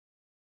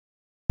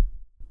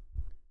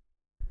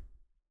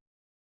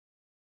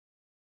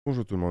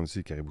Bonjour tout le monde,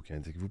 ici Karibou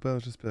Canadien qui vous parle,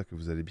 j'espère que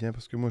vous allez bien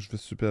parce que moi je vais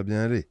super bien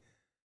aller.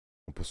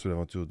 On poursuit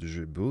l'aventure du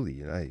jeu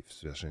Bully Live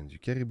sur la chaîne du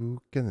Caribou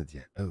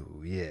Canadien.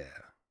 Oh yeah!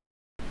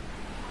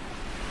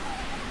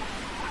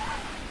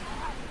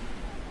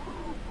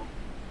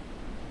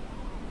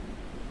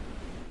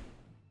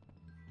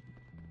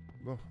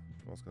 Bon,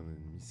 je pense qu'on a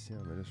une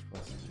mission, mais là je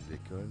pense que c'est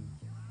l'école.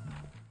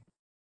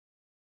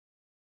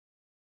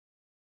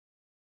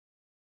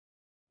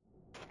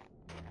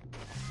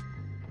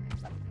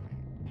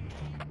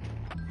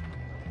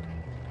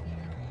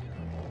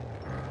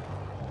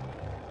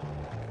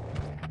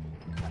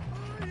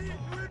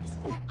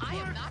 I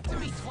am not to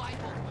be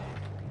trifled with.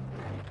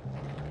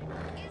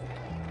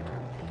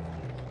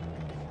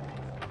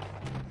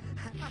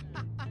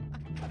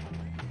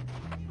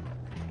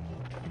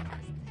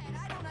 And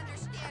I don't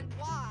understand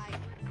why.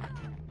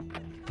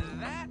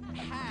 That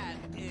hat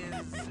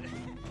is...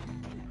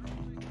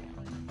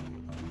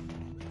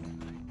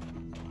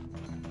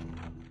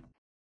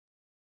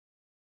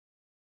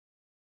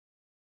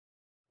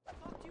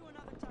 Talk to you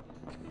another time.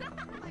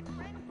 My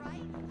friend, right?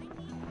 I need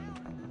help.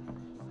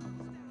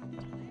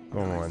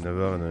 Bon, à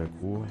 9h, on a un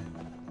cours.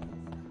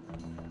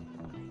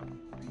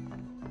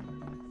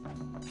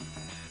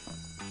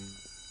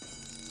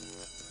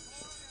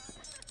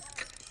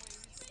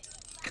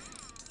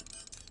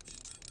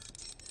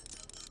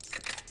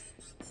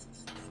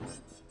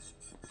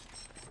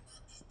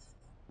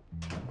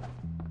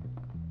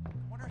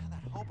 Wonder how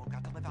that hobo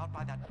got to live out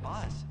by that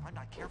bus. If I'm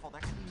not careful,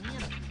 that could be me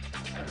in it.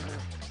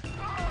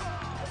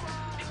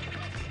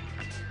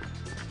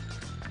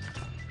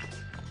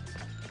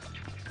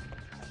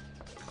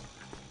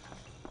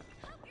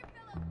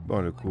 Bon,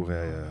 le cours est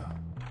ailleurs.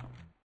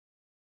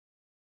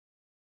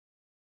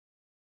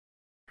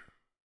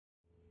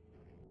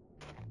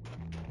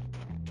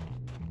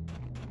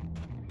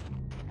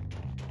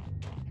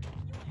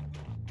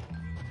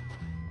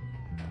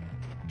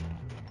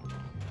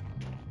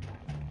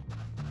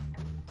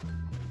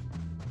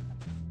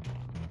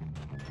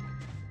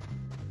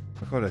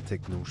 Encore la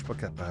techno, je suis pas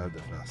capable de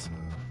faire ça.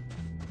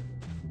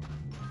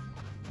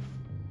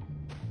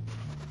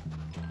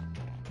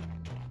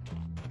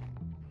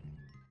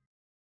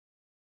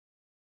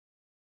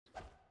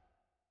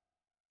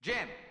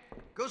 Jim,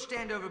 go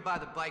stand over by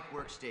the bike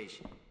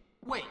workstation.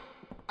 Wait,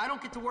 I don't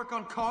get to work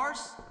on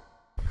cars?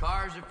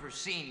 Cars are for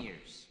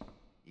seniors.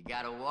 You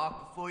gotta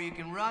walk before you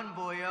can run,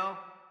 boyo.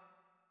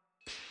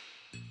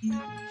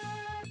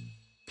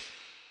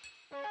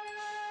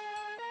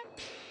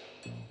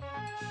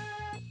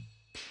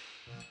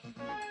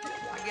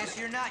 I guess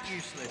you're not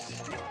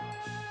useless.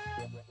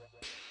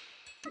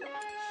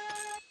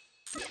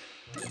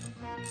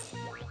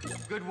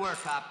 Good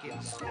work,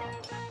 Hopkins.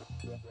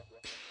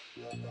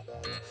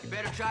 You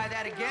better try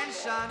that again,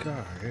 son.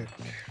 Correct.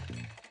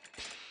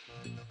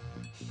 Je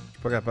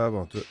suis pas capable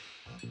en tout.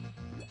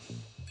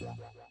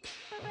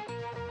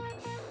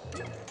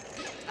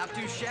 Not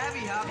too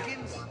shabby,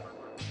 Hopkins.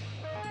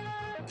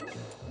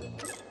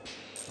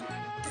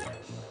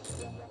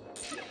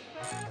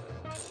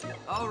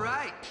 All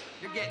right,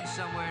 you're getting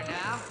somewhere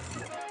now.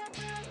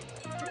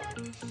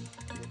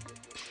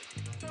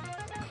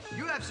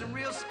 You have some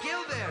real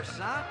skill there,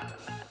 son.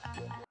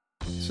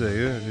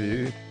 Sérieux,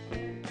 j'ai eu.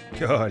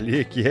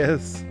 Calique,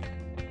 yes!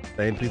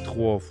 Ça a pris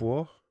 3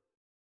 fois.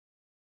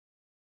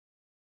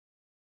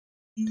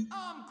 I'm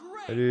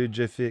great! Salut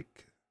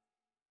Jeffic.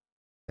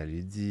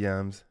 Salut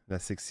Diams, la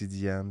sexy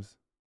Diams.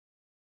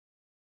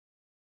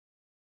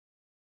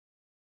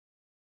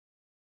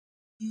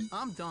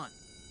 I'm done.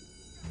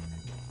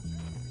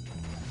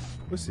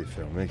 Pourquoi c'est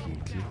fermé avec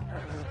une clé?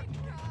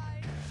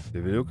 Les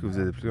vélos que vous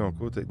avez pris en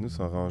cours avec nous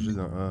sont rangés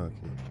dans... Ah, ok.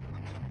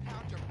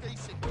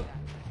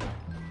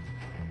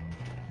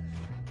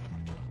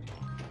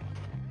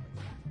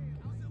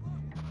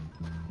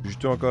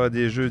 Joues-tu encore à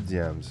des jeux,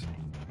 Diams?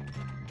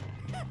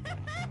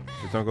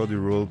 C'est encore du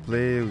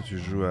roleplay ou tu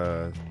joues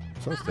à...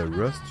 Ça, c'était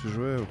Rust tu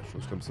jouais ou quelque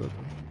chose comme ça, toi?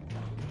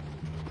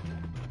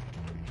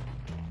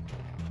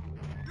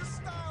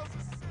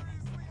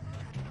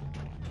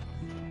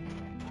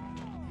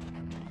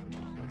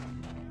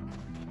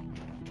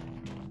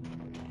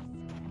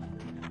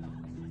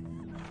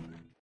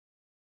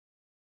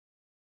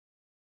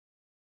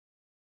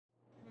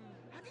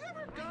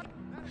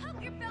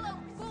 Help your fellow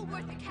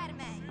Bullworth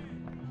Academy.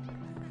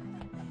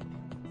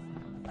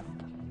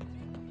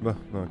 Bon,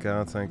 dans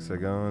 45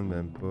 secondes,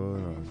 même pas,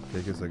 dans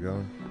quelques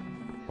secondes.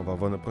 On va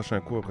avoir notre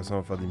prochain cours, après ça on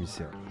va faire des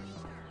missions.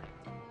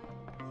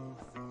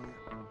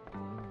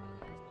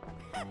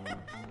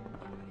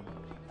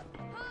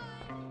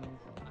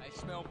 I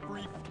smell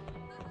free.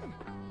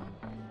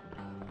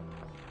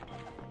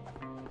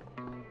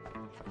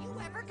 Have you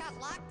ever got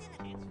locked in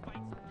a...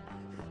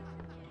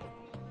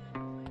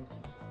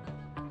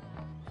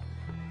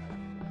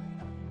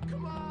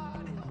 Come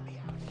on, help me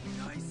out.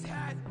 Nice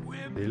hat,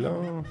 Wim. C'est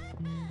long.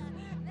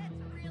 That's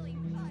really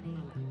funny.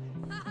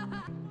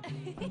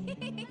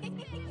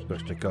 Bah,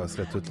 je te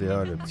casserai toutes les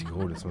heures, le petit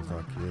gros, laisse-moi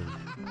tranquille.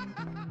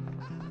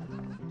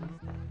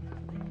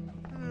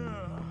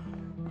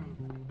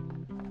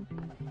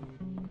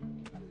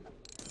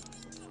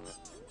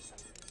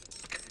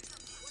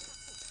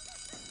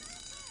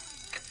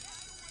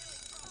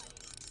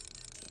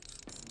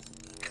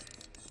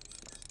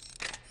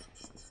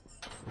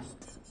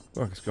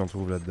 Oh, qu'est-ce qu'on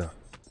trouve là-dedans?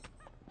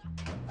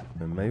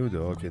 Un maillot de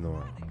hockey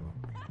noir.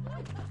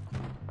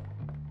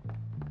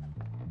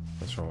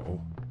 Attention en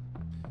haut.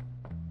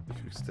 J'ai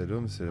cru que c'était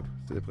là, mais c'est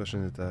le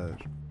prochain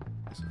étage.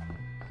 C'est ça.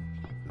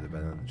 C'est des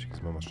bananes. J'ai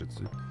quasiment marché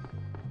dessus.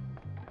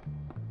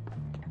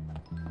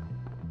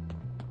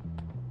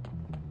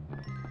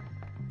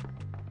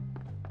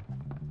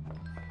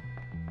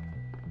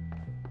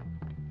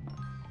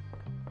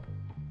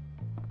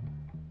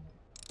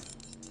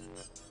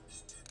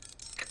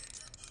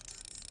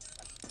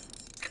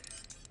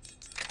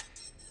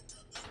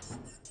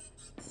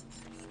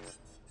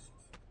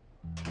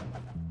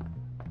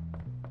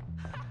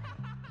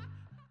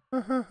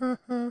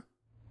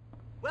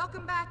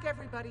 Welcome back,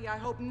 everybody. I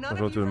hope none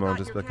Bonjour of tout you le monde, forgot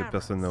your j'espère que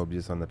personne n'a cameras.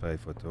 oublié son appareil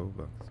photo.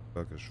 Bon, c'est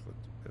pas que je photo.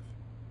 Bref.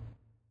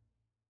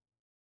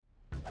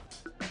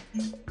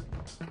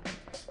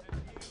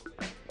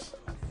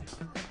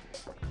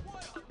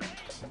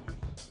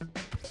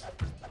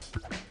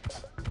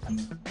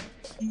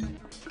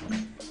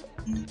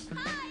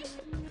 Hi!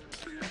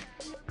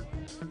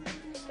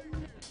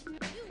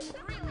 You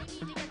really need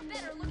to get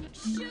better looking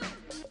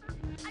shoes.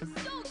 I'm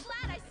so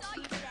glad I saw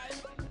you today.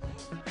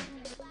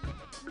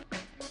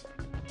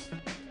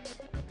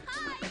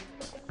 Hi!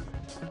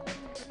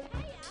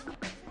 Hey,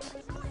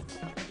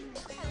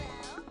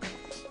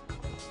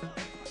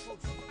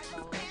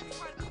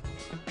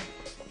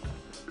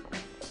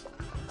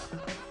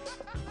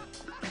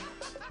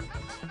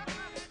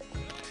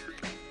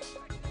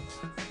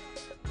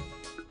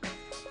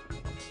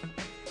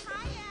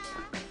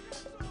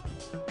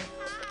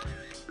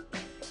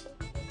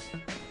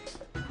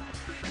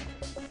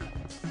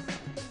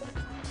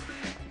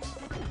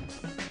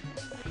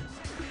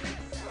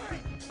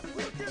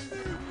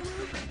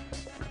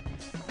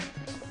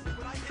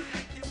 When I hit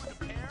that kid with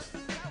a pear,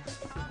 that was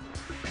tough.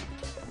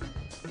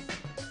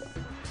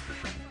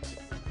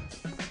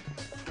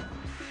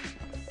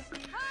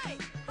 Hi!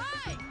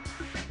 Hi!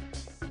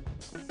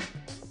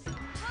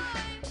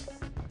 Hi!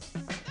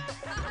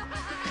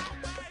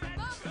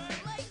 Mama's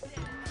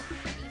blazing.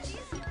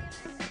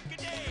 Good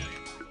day.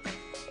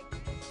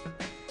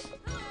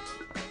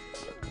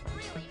 You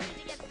really need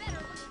to get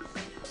better looking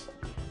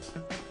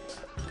shoes.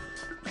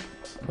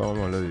 Bon,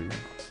 on l'a eu.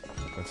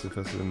 Assez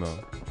facilement.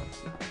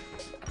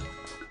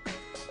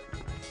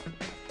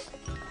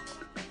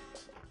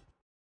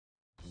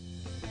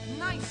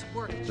 Nice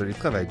work. Joli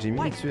travail,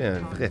 Jimmy. Tu es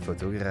un vrai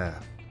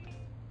photographe.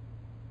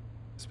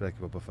 J'espère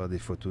qu'il va pas faire des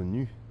photos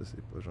nues. Ça,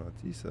 c'est pas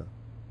gentil, ça.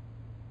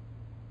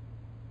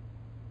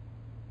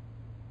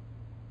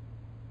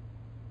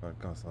 Dans le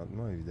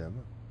consentement,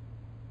 évidemment.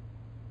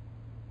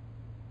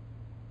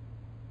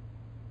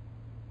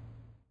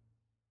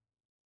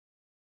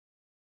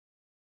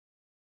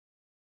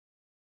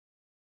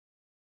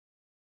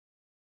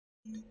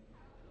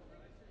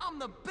 I'm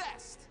the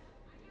best.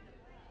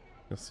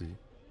 Merci.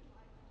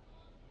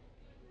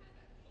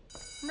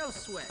 No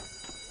sweat.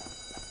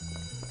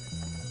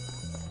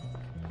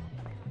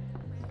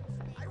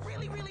 I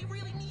really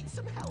need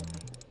some help.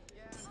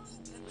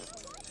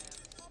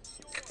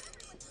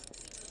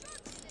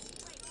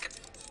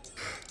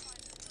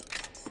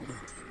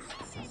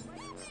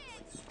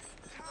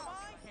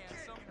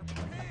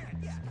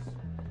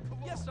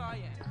 Yes, I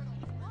am.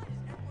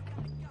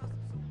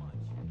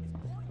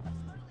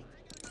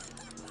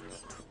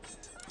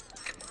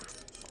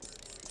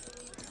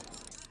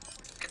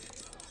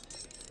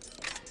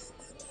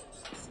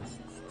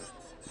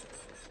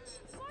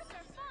 Sports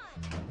are fun.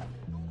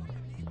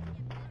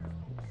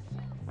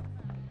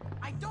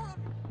 I don't.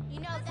 You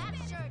know that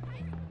shirt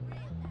is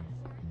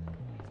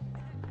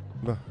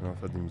Bon, on va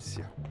faire des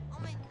missions.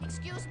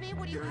 Excuse me,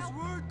 would you help?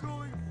 We're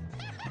going.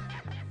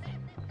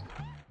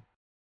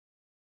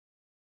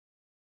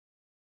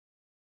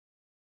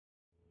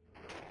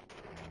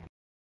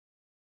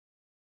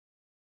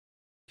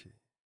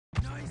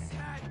 Nice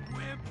hat,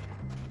 wimp.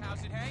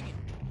 How's it hanging?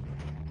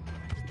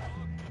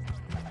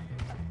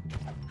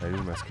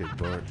 Allez, ma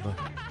skateboard, là.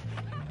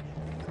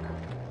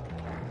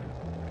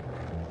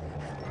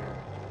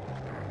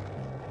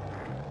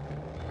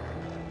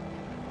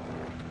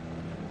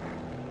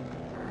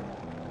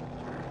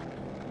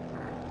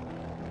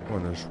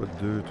 On a le choix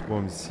de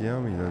 2-3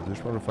 missions, mais il y en a deux.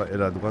 Je pense qu'on va faire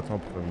elle à droite en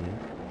premier.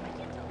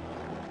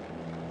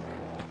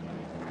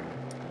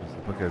 Je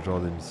sais pas quel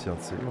genre de mission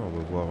c'est, mais on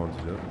va voir rendu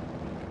là.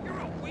 You're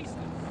a waste of...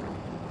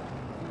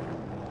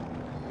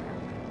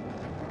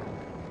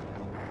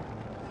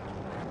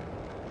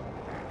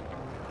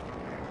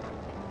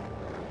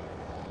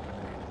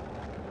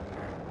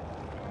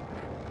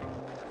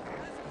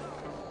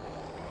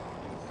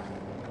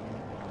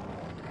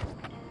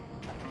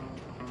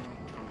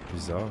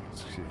 Bizarre,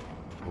 parce que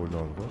c'est drôle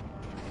d'endroit.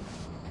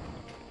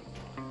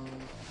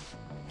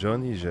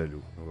 Johnny est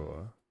jaloux, on va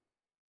voir.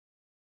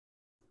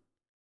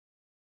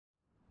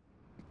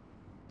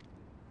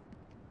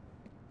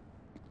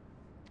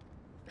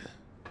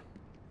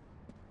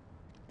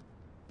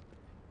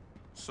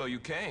 So you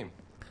came.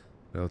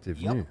 Alors t'es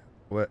venu?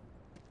 Ouais.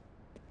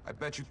 I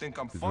bet you think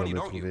I'm Tu dois funny, me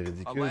don't you? trouver A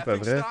ridicule, pas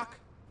laughing vrai? stock? Pas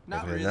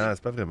Not vrai, really. non,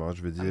 c'est pas vraiment,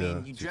 je veux I dire,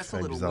 mean, you tu dress a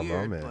fais little bizarrement,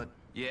 weird, mais... but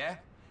Yeah?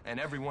 and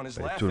everyone is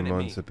Ben, tout le laughing at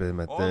monde me. s'appelle All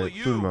matin, of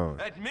tout le you,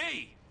 monde. at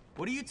me.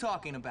 What are you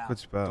talking about? Pourquoi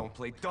tu parles? Don't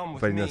play dumb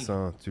with Pas me.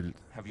 innocent,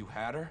 Have you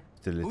had her?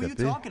 tu te l'as Who are you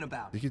tapé? talking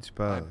about? De qui tu I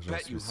parles? J'en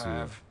bet you suis sûr.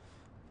 have.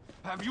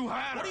 Have you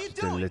had What are her? you Tu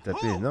te l'as doing?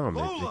 tapé? Who? Non,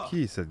 mais Lola, c'est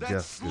qui cette that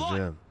garce que slut.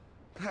 j'aime?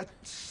 That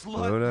slut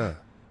Lola.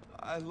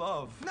 I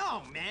love.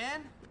 No,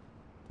 man.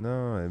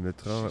 Non, elle me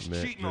trompe, She's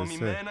mais cheating je on le me,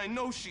 sais. man. I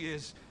know she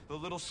is. The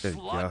little Quelle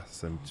slut. garce,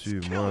 ça me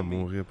tue, She's moi, killing me.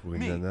 mourir pour une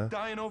Me, nana.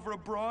 dying over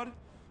abroad?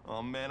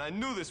 Oh man, I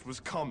knew this was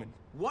coming.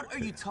 What are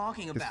you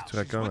talking Qu'est-ce que about? tu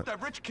She's racontes? with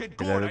that rich kid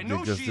Elle est Gord. I avec des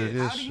know gosses she de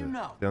is. How do riches. you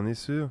know? T'en es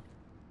sûr?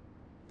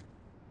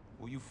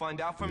 Will you find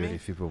out for me?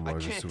 Vérifie pour moi, I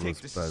je can't suppose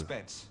take the pas.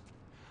 suspense.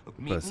 Look,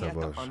 Pas meet me at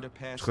savoir. the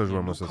underpass Je rejoins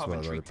near moi New ce soir dans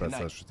Coventry le tonight.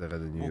 passage souterrain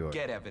de New We'll York.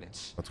 get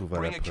evidence. On trouvera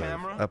Bring la a preuve.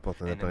 camera,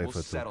 Apporte un and then appareil we'll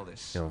photo. settle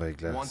this Et on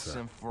réglera once ça.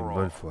 and for Une all.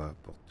 bonne fois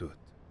pour toutes.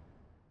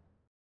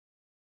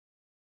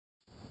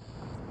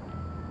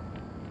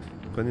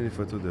 Prenez les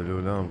photos de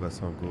Lola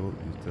embrassant Go,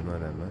 lui tenant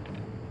la main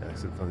et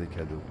acceptant des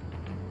cadeaux.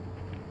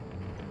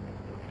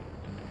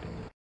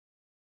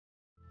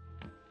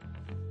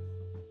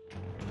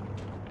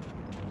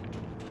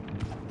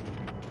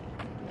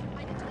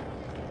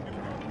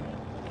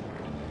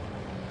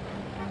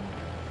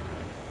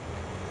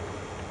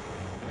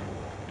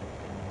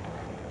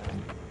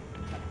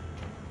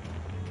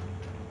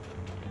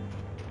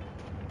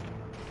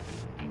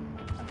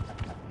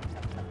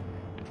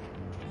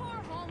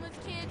 Poor homeless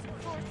kids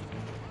forced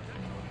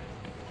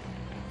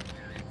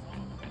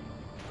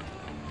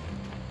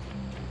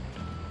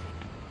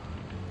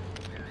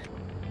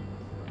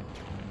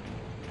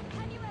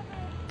Have you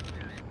ever,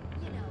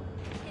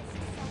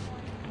 kissed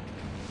someone?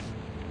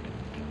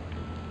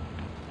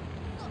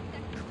 Look,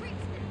 that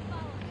creep's been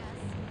following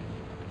us.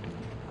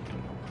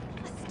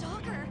 A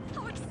stalker!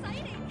 How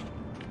exciting!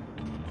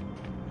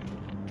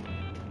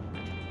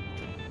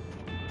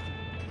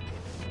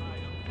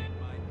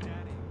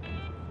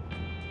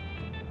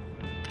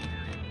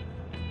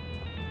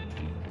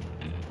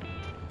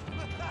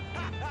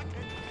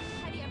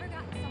 Have you ever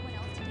gotten someone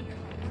else to do your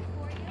homework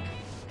for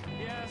you?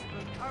 Yes,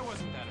 but I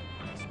wasn't that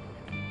impressed.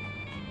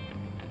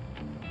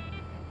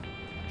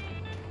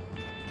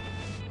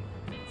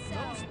 So,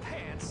 Those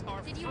pants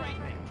are did you ever?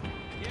 frightening.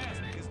 Yes,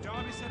 because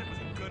Darby said it was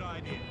a good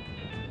idea.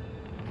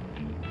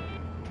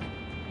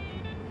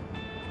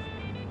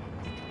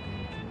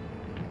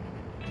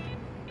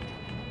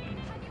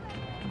 Have you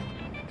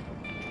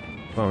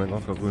ever? Bon, maintenant,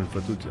 il faut trouver une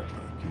photo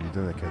qui lui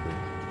donne un cadeau.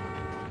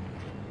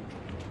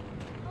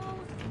 Oh,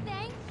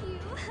 thank you.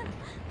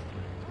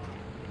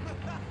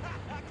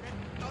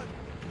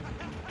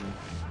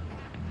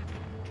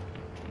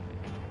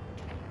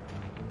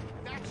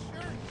 That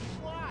shirt?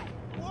 Why?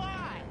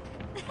 Why?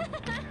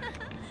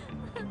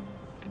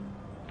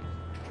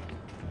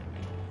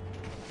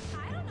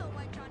 I don't know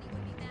why Johnny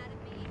would be mad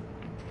at me.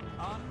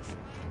 Honestly,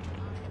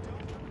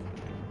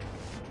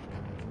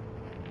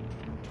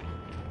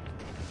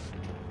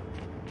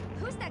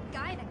 Who's that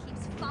guy that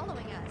keeps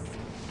following us?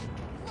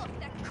 Look,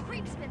 that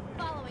creep's been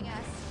following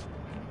us.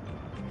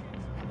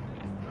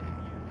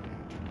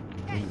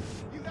 Hey,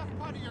 you left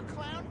part of your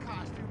clown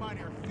costume on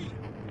your feet.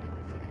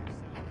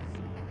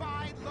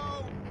 Buy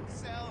low,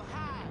 sell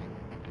high.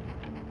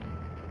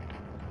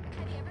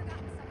 Have you ever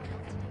gotten someone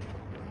else to do your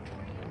homework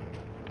for you?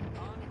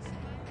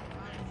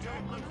 I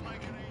don't look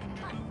like an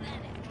angel.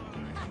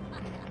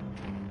 Pathetic.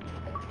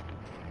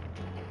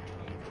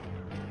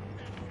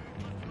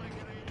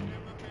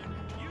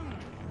 you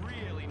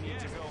really need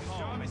to go home.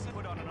 Darby said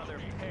put on another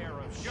pair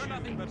of shoes. You're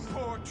nothing but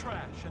poor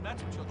trash, and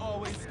that's what you'll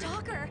always A do.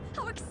 stalker!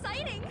 How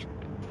exciting!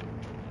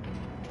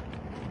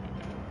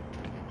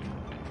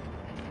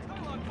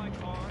 Unlock my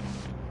car.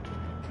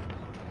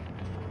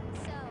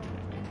 So,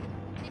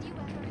 did you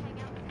ever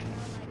hang out with a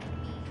girl like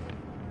me?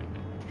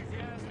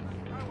 Yes,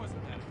 I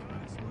wasn't that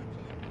impressed.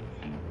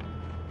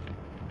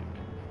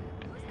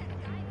 Who's that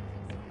guy that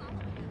keeps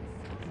following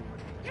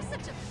us? You're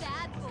such a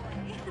bad boy.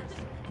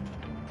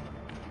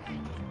 Hey,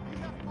 you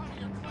left part of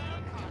your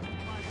clown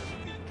costume on your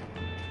feet.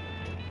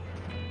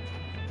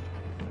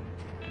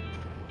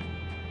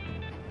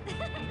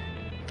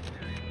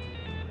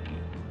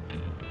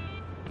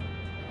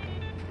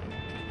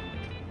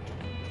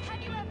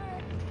 Have you ever?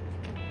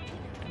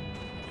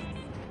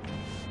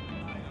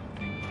 I don't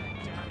think my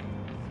daddy.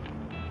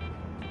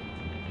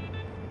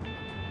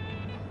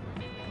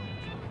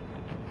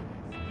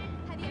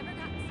 Have you ever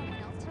gotten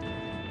someone else to do your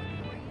homework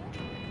for you?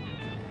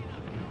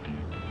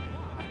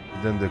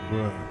 Il donne de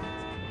quoi?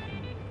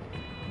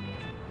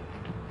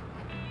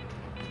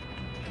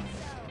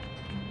 So,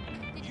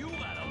 did You you?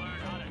 gotta learn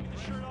how to get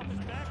the shirt off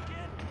his back,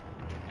 kid.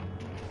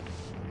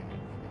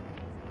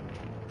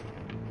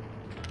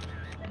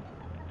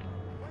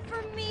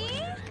 For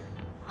me?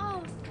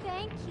 Oh,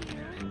 thank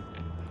you.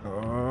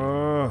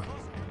 Oh!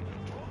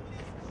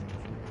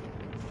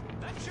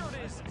 That shirt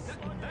is.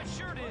 That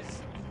shirt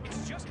is.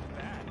 It's just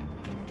bad.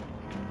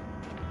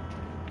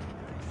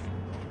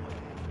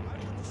 I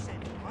would have said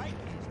Mike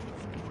is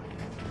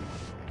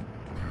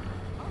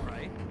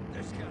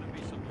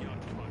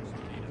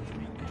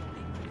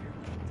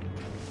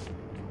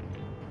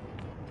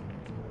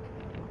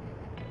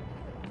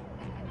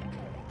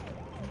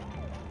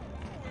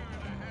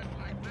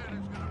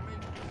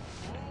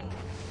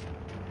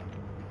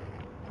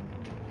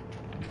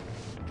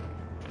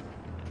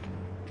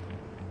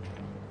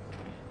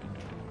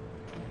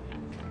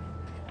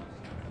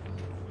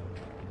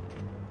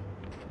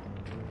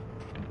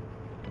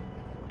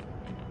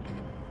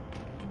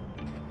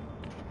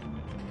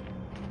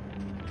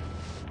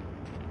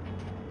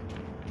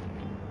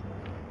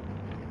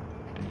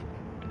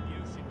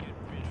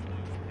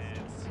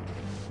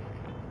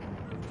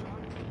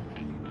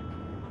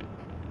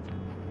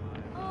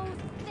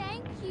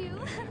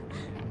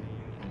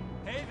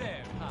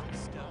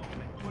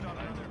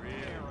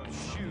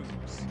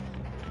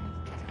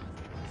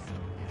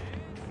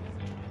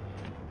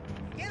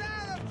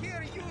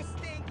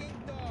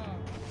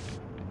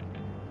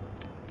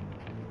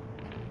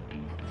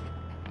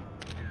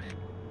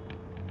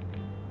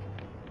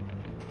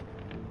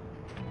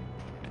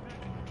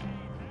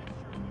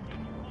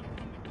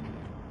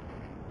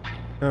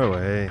Ah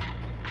ouais.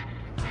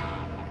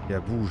 Il a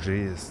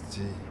bougé,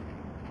 esti.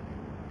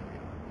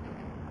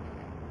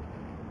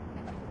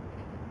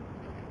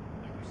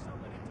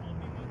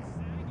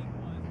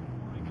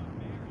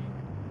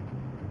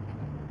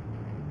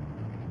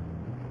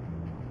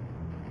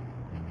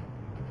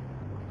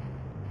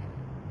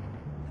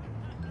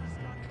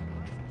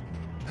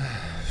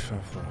 Je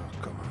vais voir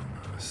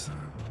comment ça.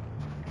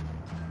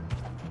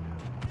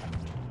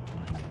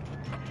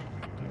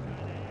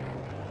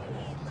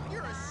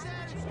 You're a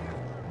savage.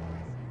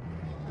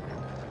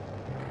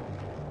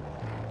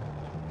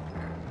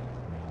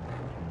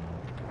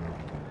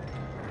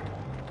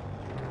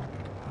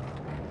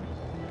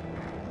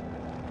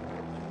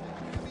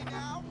 Hear me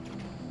now?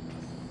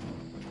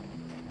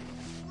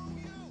 Screw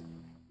you.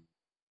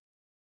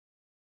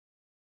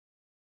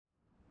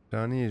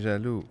 Johnny est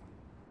jaloux.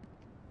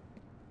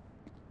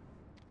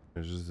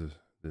 Je viens juste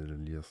de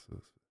lire ça.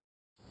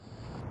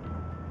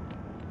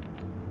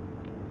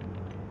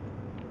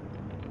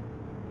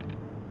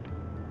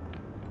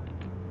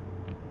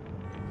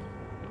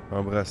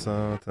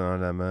 Embrassant, dans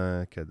la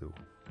main, cadeau.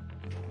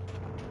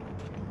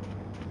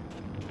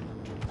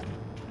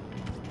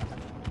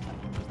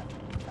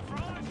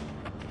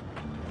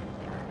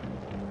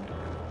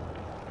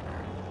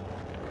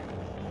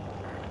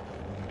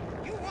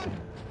 You what?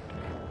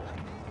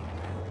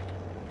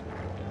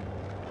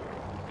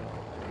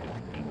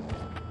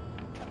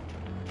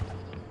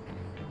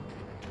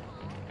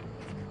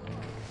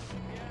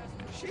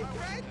 She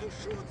tried to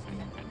shoot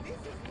me. This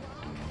is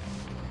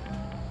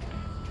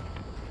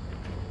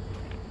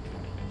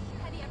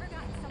Have you ever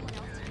gotten someone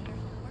else to do your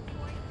homework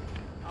for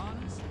you?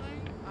 Honestly,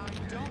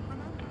 I don't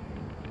remember.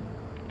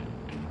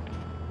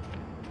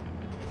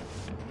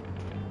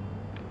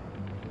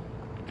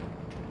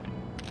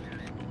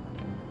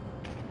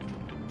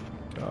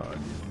 God.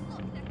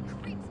 Look, that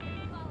creep's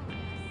been following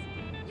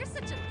us. You're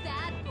such a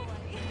bad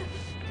boy.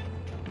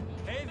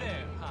 Hey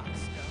there, hot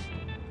stuff.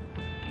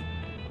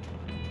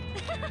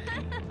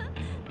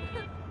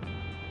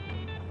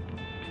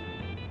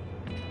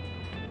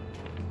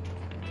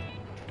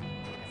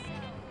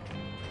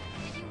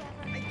 Did you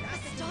ever?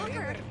 A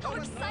stalker! How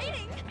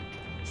exciting!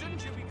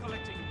 Shouldn't you be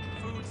collecting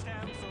food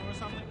stamps or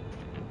something?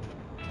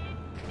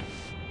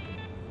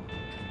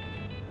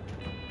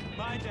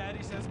 My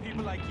daddy says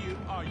people like you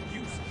are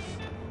useless.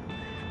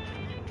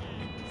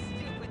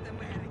 stupid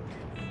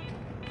Americans.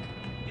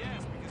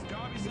 Yes, because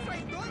Darby said If I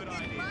it was a don't good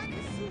get idea.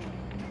 money soon.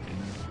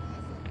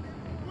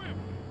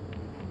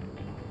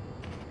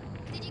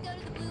 Did you go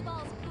to the Blue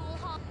Balls pool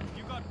hall?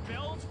 You got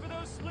bells for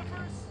those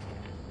slippers?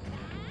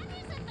 That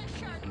isn't the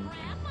shirt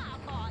Grandma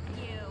bought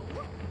you.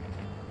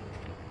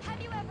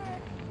 Have you ever,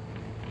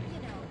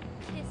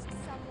 kissed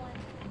someone?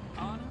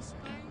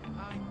 Honestly,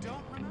 I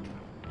don't remember.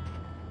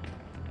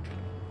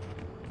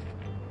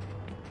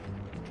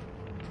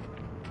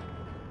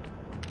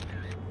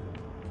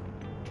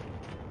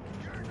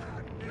 You're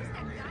not Who's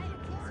that guy who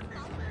keeps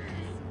following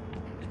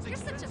us? It's You're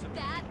such a expensive.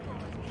 bad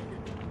boy.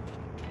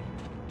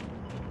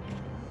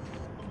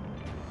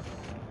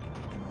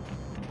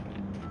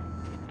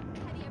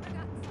 Have you ever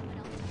gotten someone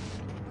else to do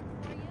your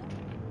homework for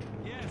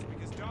you? Yes,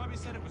 because Darby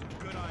said it was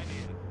a good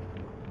idea.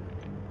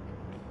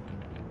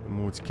 Le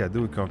maudit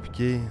cadeau est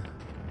compliqué.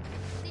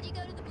 Did you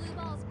go to the Blue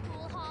Balls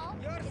pool hall?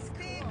 Your It's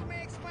stink cool.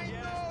 makes my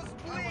Yes, nose I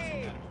wasn't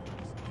bleed. that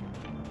impressed.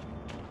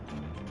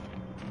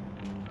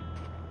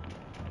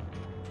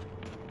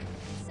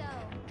 So,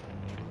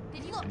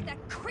 did you look?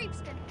 That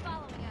creep's been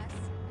following us.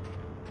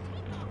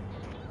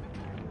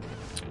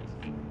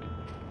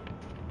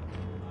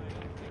 I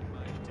don't think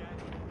my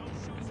daddy. Those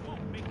shoes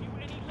won't make you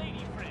any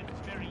lady friends,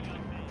 very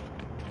young man.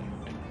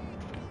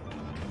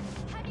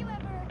 Have you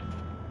ever,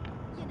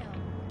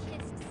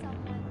 kissed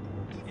someone?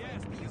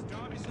 Yes, because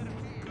Darby said it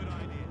was a good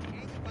idea.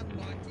 Anyone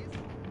watches?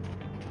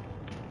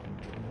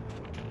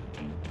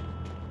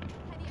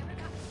 Have you ever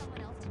gotten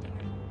someone else to do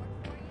your homework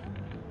for you?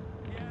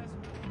 Yes,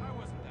 I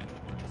wasn't that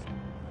impressed.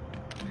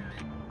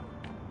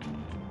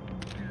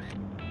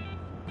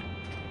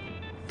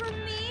 For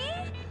me?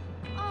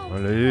 Oh, On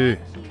l'a eu.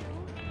 thank you.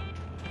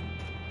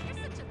 You're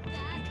such a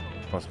bad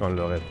boy. Je pense qu'on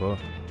l'aurait pas.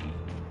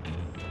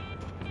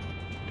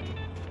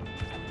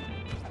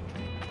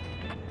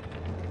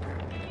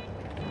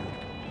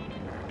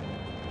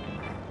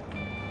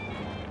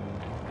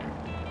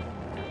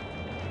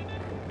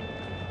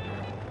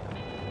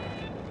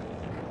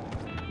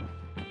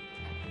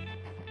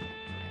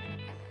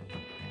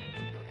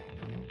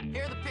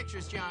 Here are the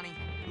pictures, Johnny.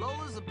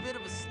 Lola's a bit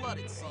of a slut,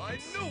 it seems. I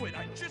knew it!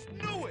 I just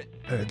knew it!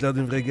 Elle a l'air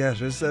d'une vraie gage,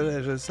 je le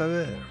savais, je le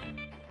savais.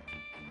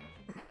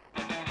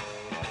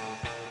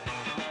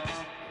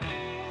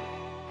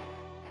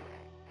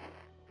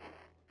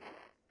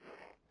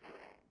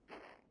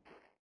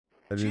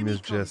 Salut Jimmy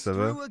Miss Jess, ça comes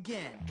va? through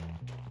again.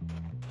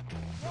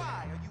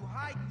 Why are you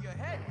hiding your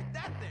head with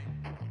that thing?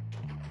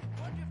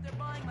 Wonder if they're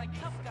buying like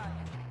tough guys.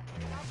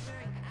 Stop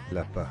wearing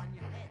Lapin. on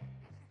your head.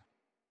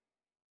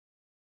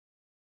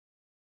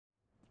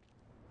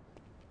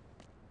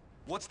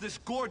 What's this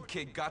gourd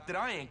kid got that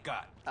I ain't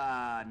got?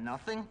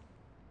 Nothing.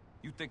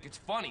 You think it's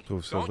funny, Tu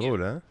trouves ça don't you?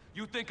 drôle, hein?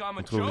 You think I'm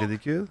a Tu trouves joke?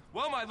 ridicule?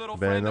 Well, my little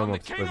Ben friend, non, I'm mon the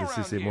petit king pote,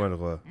 around c'est here. moi le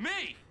roi.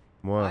 Me!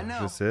 Moi, I know.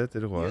 je sais, t'es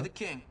le roi. You're the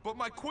king. But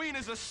my queen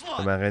is a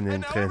slut. Ma reine est and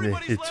une now traînée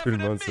everybody's et tout le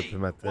laughing at monde se me. fait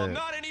ma Well, terre.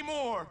 not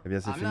anymore. Eh bien,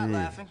 c'est I'm not fini.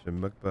 laughing. Je me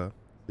moque pas.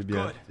 C'est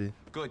bien, Good. petit.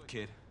 Good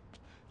kid.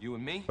 You and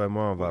me, Enfin,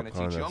 moi, on va we're gonna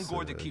apprendre teach à young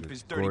Gord to se... keep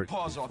his le dirty Gord,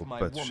 paws il off faut my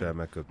pas toucher à woman,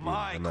 ma copine, my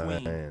à ma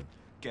queen. reine.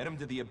 Get him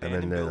to the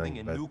abandoned Amène-le dans building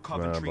le in New bâtiment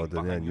Coventry abandonné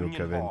à behind New Union Hall.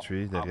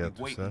 Coventry, I'll derrière be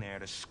tout waiting ça. there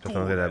to school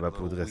J'attendrai that là-bas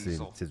pour little dresser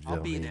une weasel. petite I'll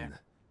be there. vermine.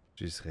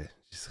 J'y serai,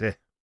 j'y serai.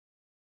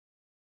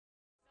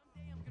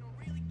 Someday I'm gonna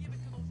really give it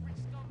to those rich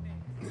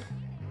scumbags. The hat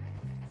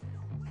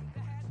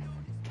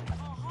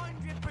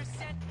dude is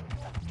 100%.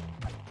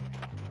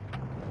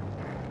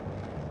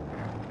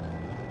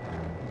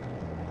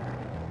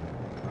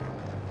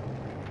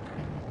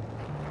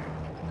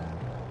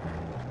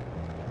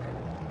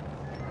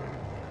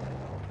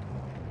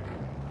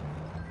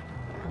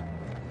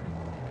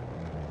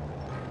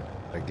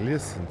 Ça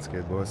glisse, une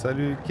skateboard.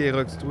 Salut,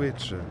 K-Rox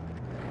Twitch.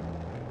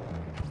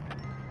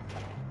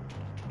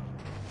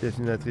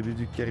 Bienvenue dans la tribu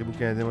du Karibou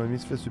Canadien, mon ami.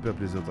 Ça fait super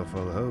plaisir de t'en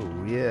faire.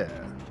 Oh yeah!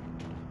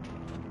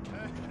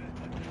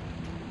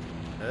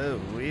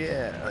 Oh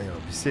yeah! Ah, ils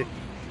ont pissé.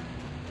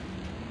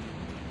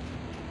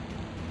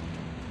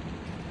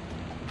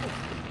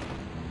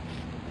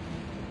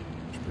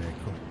 Je suis bien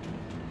con.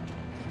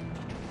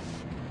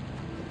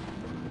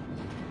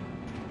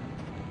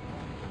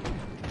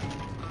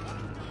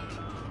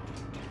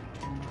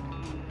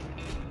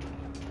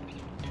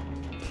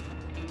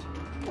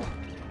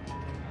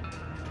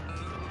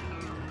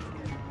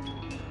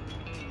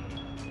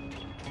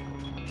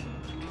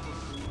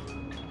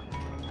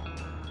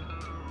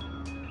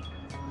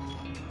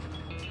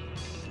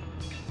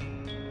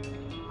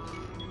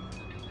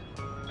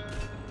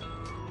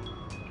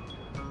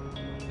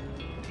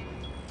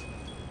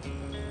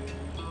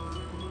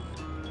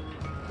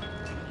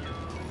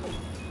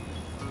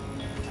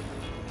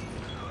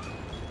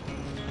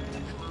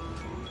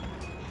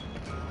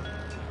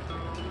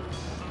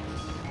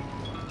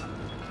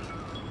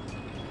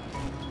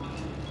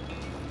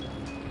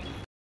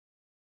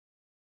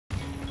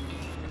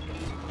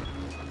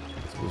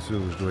 C'est pas sûr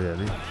où je dois y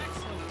aller.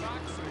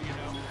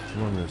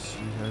 Moi, monsieur,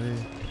 allez.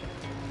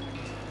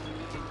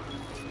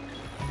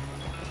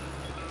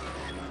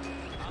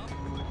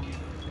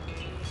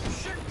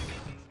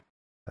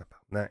 Ah,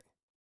 pardon.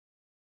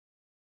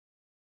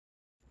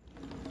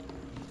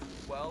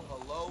 Well,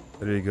 hello.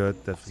 Salut les gars,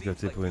 t'as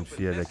fricoté pour une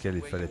fille à laquelle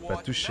il fallait pas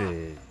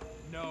toucher.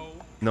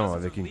 Non,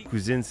 avec une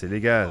cousine, c'est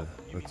légal.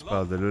 Oh, tu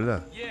parles de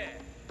Lola. Yeah,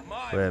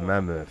 my Ouais, woman.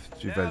 ma meuf,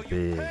 tu vas Now le you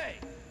payer. pay.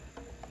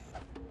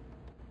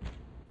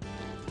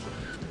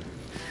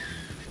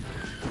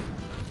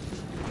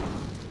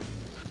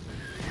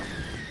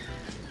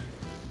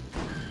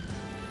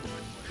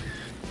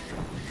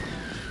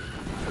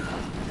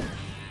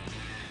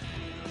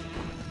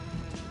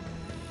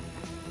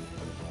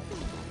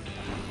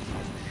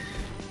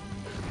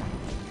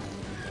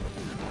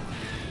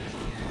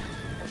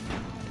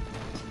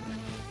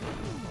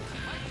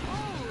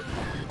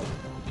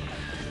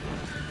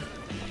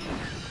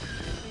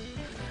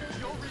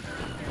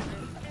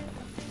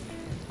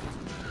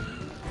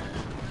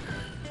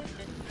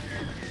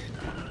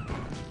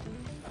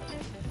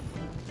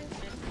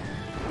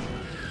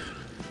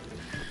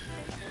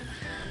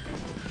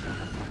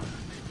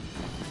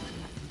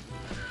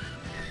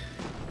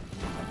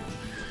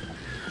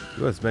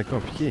 Ouais, c'est bien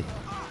compliqué.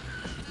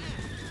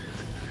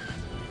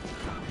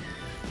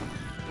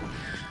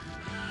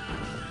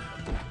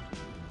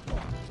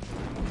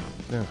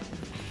 Tiens.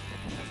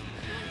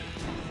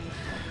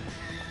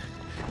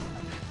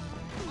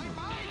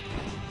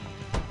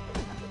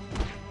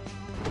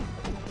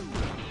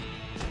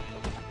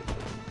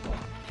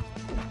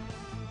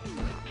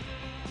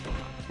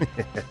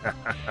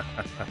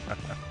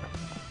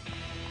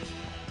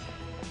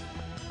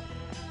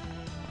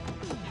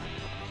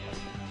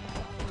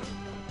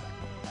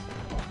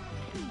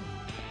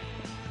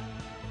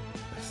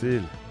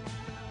 Facile.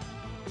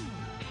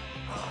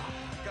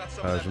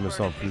 Ah, je me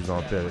sens plus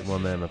en paix avec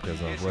moi-même à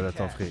présent. Voilà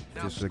ton fric.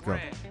 Now C'est ce camp.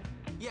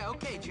 Yeah,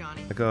 okay,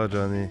 Johnny. D'accord,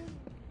 Johnny.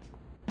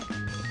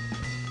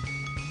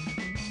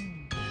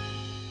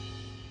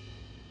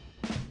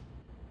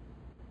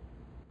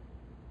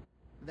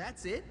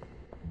 That's it?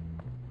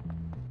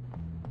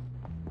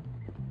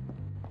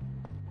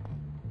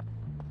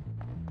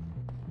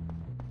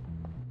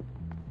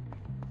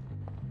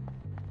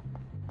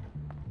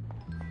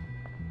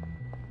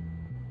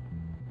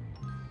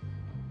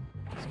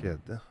 Qu'est-ce qu'il y a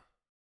dedans?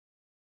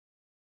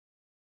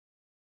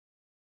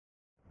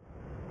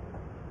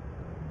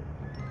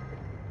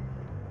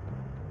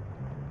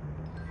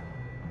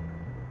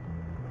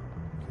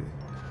 Ok.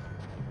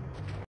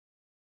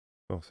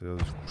 Bon, c'est l'heure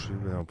de se coucher.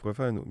 Ben, on pourrait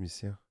faire une autre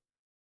mission.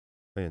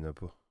 Ah, il n'y en a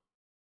pas.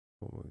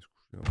 Bon, on va se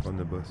coucher. On va prendre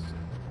le boss.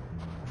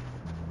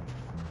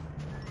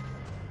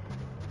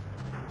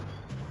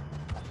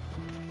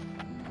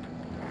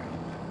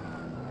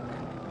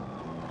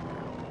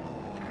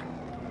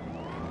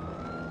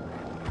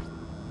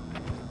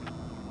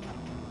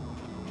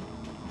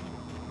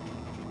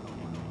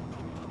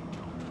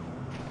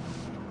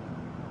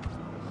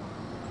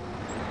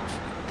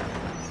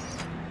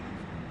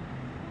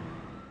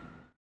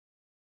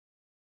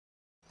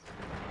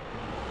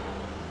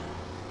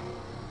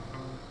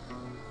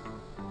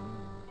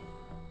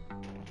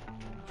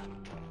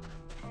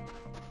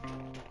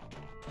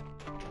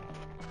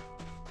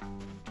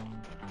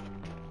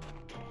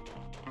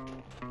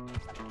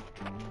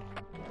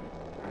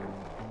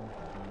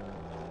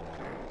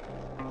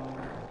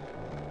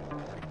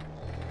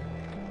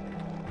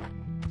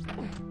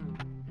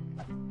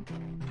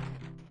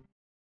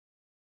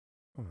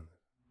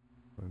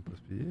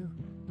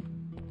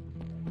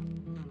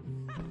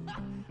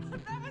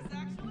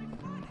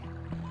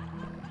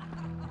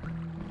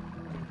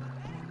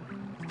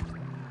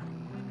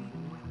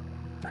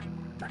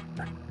 I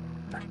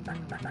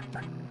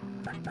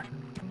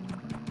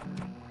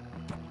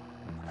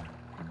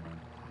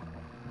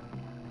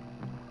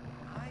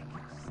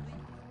can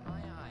sleep with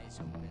my eyes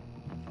open.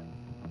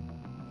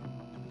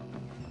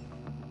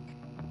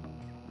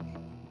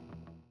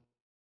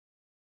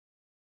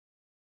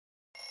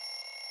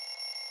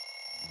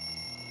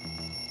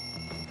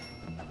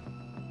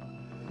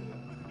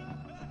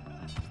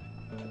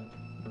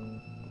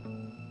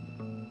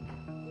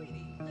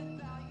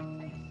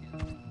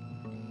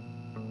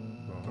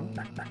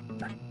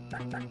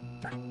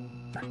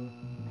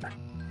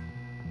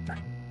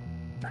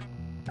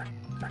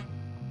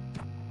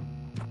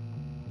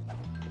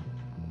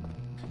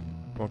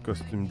 Mon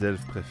costume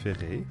d'elfe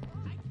préféré.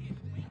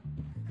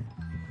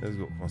 Let's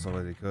go, on s'en va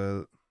à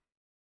l'école.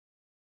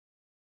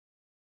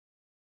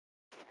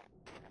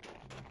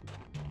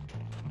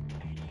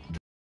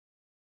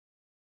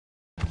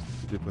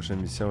 Les prochaines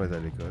missions vont être à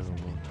l'école.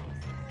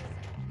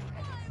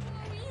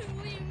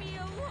 You leave me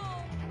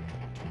alone.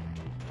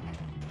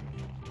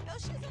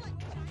 Those shoes are like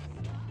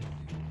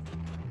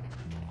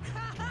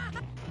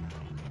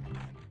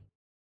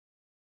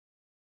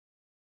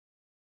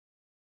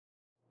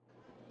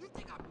You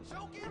think I'm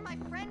joking? You're my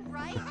friend,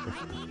 right?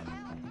 I need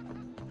help.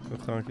 Sois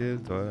tranquille,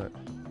 toi.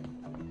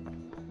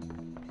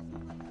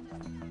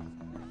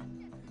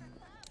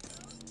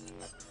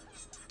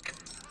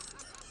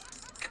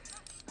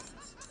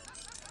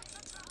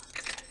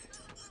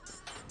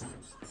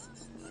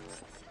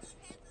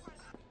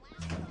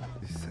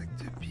 Des sacs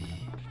de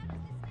billes.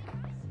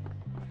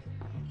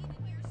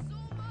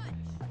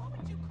 What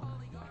would you call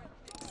the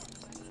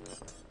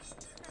art?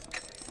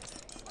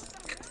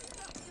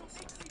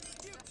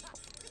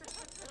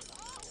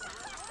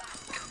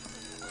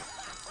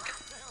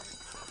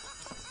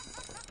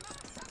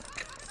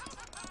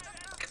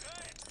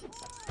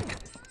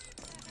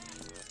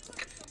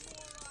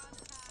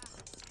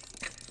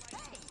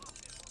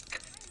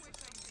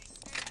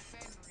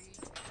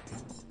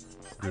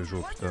 Deux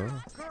jours plus tard.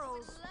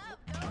 Girls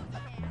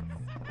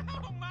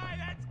Oh my,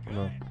 that's good.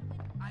 Non.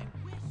 I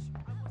wish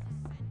I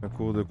was a Un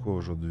cours de quoi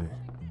aujourd'hui?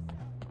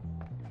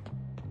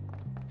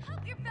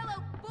 help your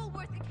fellow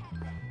Bullworth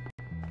Academy.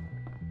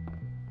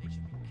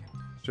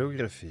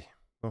 Géographie.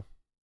 Bon.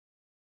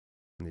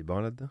 On est bon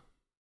là-dedans?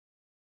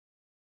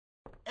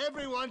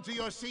 Everyone to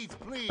your seats,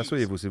 please.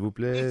 Asseyez-vous, s'il vous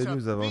plaît. It's a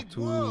Nous avons big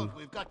tout world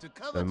we've got to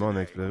cover le monde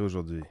à today. explorer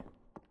aujourd'hui.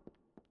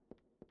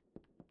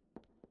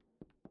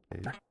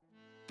 Et...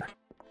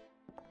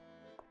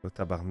 Oh,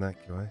 tabarnak,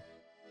 ouais.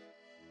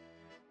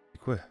 C'est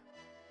quoi?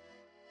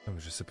 Non, mais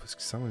je sais pas ce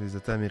qu'ils sont, les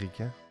États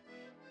américains.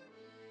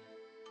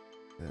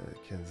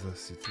 Kansas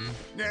City.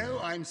 No,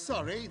 I'm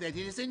sorry, that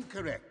is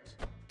incorrect.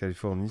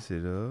 Californie, c'est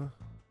là.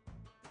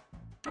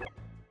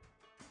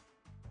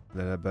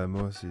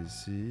 L'Alabama, c'est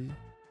ici.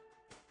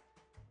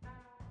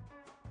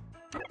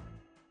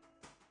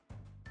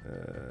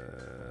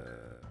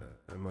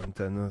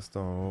 Montana, c'est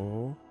en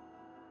haut.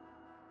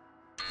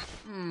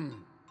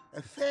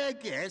 A fair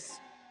guess,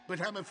 but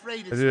I'm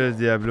afraid it's Salut le wrong.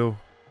 Diablo.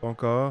 Pas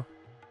encore.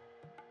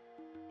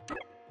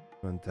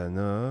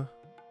 Montana.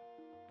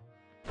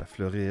 La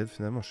Floride,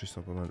 finalement, je sais qu'ils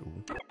sont pas mal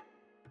où.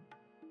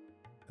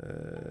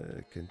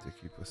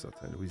 Kentucky, pas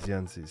certain.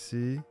 Louisiane, c'est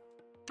ici.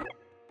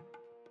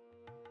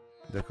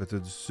 Dakota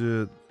du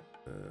Sud.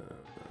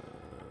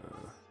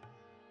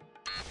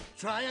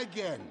 Try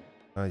again.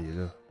 Ah, il est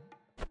là.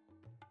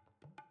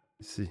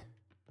 Ici.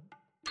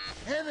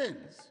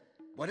 Heavens!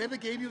 Whatever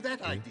gave you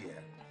that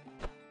idea?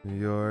 New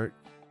York.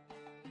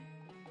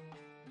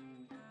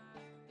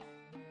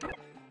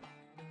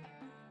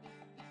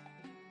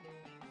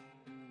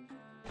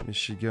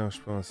 Michigan, je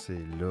pense,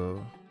 c'est là.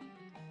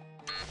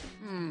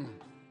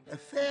 A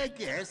fair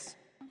guess,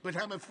 but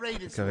I'm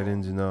afraid it's Caroline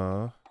wrong. du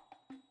Nord.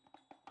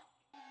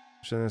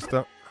 Prochain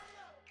instant.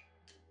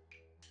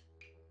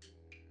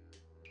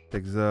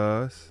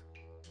 Texas.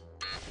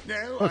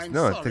 No, Oh, I'm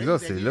non, sorry,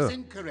 Texas, that c'est is là.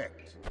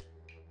 incorrect.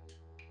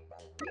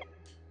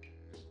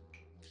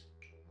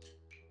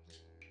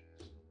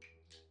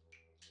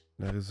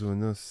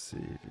 L'Arizona,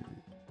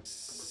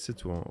 c'est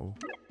tout en haut.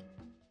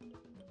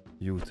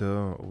 Utah,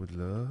 en haut de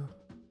là.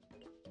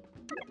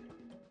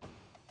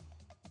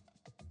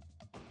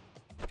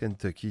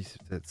 Kentucky,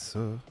 c'est peut-être ça.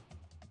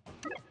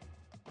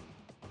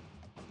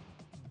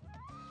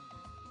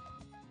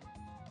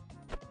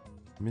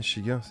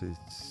 Michigan, c'est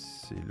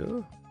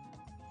là.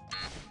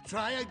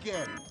 Try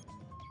again.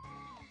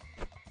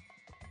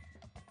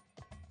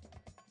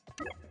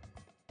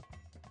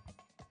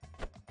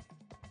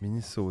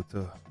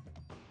 Minnesota.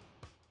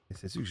 Et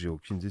sais-tu que j'ai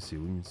aucune idée c'est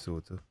où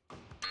Minnesota?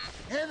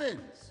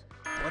 Heavens!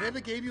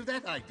 Whatever gave you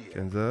that idea?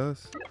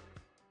 Kansas?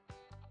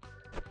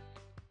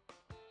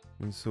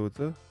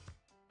 Minnesota?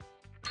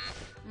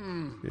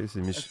 Ok, c'est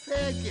A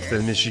fair guess, c'était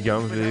le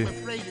Michigan, but je l'ai. I'm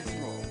afraid it's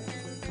wrong.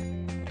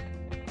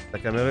 La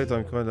caméra est dans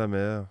le coin de la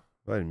mer.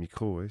 Ouais, le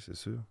micro, oui, c'est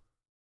sûr.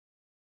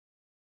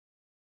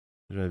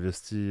 J'ai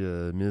investi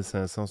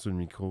 1500 sur le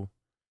micro.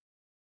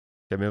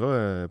 La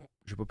caméra,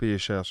 j'ai pas payé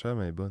cher,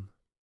 mais elle est bonne.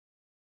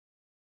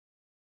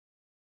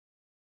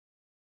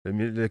 Le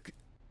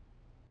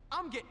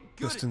I'm getting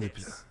good costume at de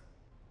pilote. this.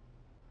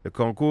 Le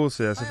concours,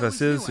 c'est assez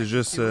facile. C'est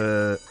juste...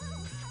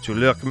 tu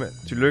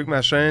lurques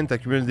ma chaîne, tu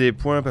accumules des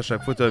points, puis à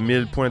chaque fois, tu as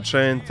 1000 points de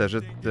chaîne, tu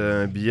achètes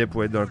un billet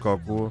pour être dans le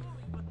concours.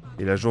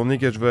 Et la journée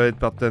que je vais être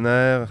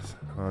partenaire,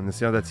 en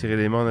essayant d'attirer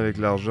les mondes avec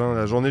l'argent,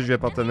 la journée que je vais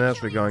être partenaire,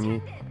 je vais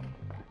gagner.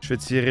 Je fais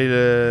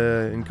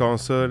tirer une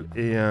console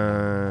et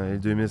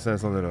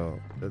 2500 $.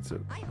 That's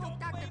it.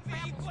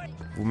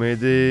 Vous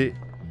m'aidez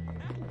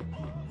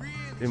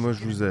et moi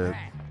je vous aide.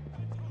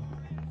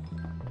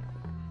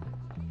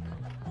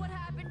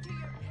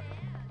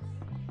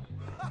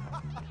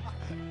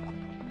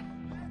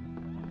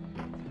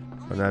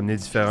 On a amené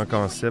différents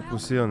concepts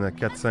aussi. On a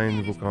 4-5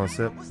 nouveaux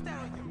concepts.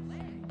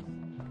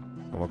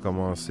 On va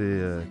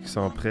commencer, qui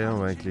sont prêts, on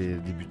va avec les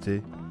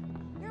débuter.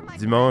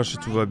 Dimanche, si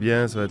tout va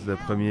bien, ça va être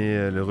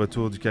le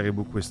retour du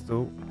Karibou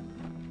Cuisto.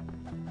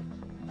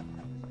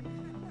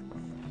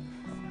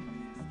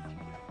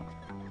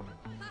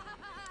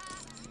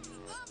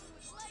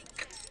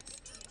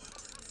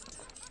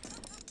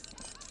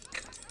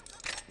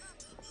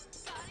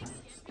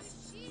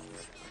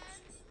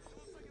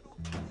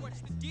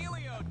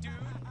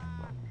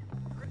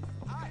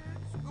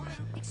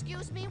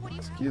 Excuse me, what do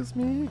you... Excuse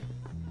me.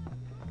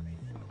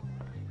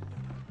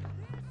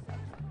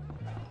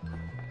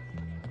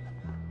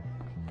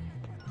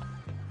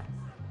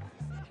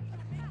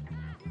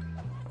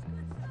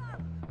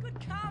 Good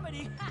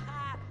comedy.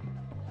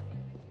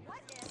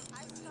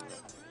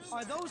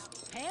 Are those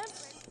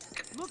pants?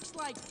 Looks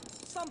like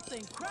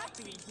something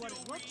crappy is what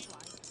it looks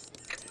like.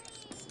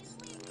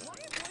 Why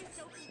are boys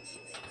so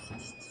confusing?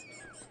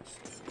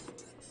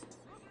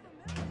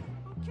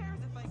 Who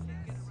cares if I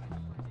can't get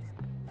around?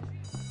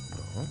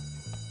 Bon.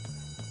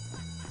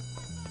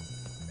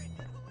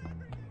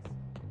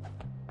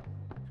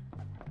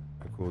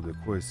 Un cours de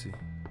quoi ici?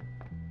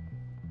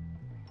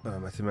 Ah,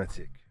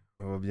 mathématiques.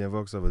 On va bien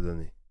voir que ça va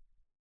donner.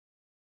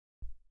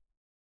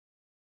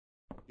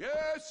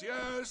 Yes,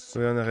 yes.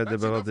 Oui, on arrête de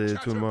That's enough bavarder.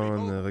 chatter, Tout le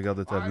monde people. regarde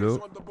le Eyes tableau.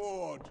 on the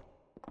board.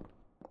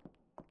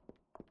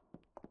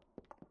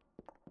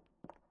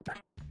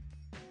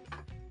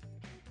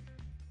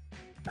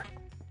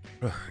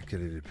 Ah,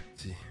 quel est le plus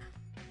petit?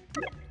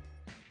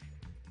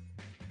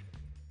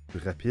 Plus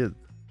rapide.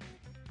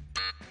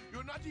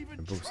 You're not even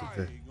J'aime pas où ça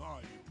fait. trying,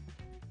 are you?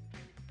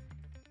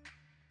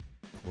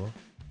 3.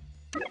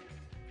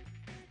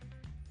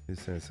 Et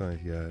 500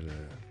 égale...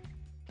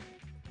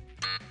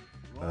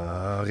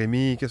 Ah,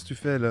 Rémi, qu'est-ce que tu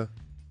fais, là?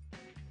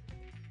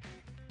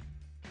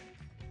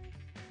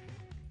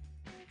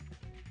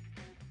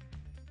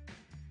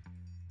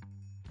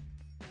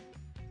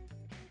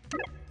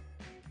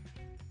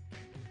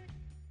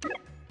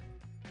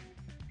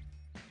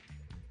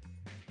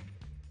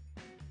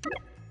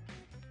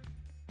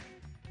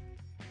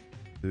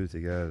 Deux est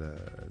égal à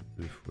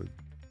 2 fois.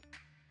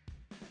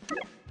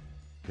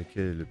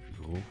 Lequel est le plus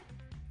gros?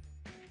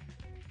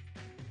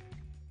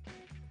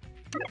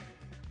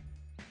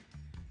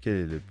 Quel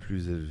est le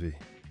plus élevé?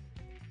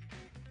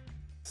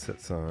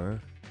 701,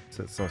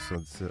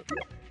 777.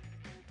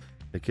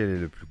 Lequel est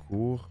le plus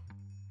court?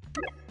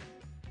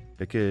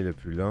 Lequel est le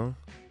plus lent?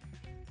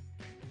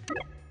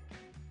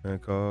 Un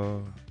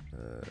quart,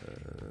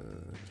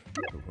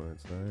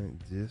 25,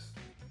 10.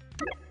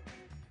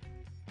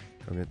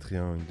 Combien de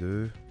triangles?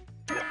 2.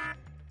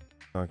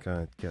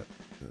 144.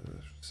 Je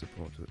sais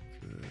pas en tout.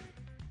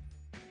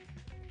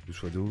 2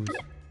 fois 12.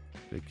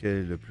 Lequel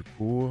est le plus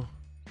court?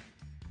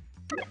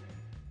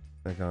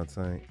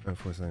 55, 1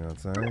 fois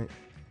 55.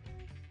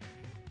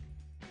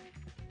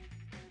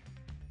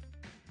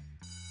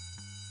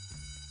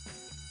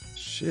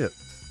 Shit,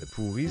 c'est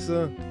pourri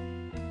ça.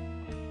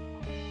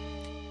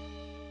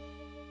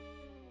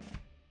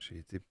 J'ai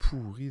été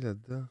pourri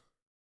là-dedans.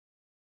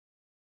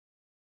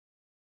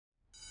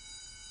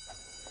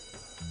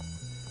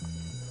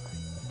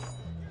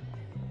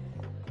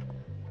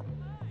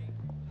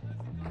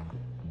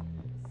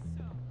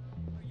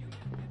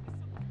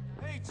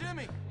 Hey,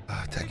 Jimmy!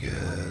 Ah, ta gueule.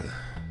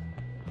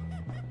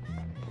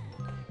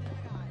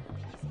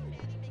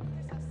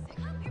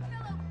 I'm your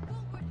fellow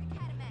Bullworth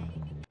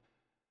Academy.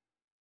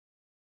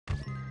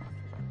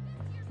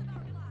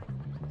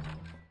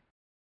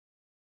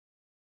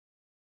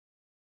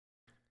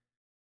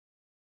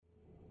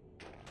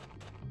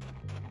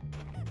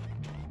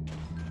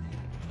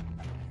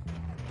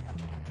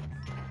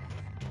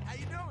 How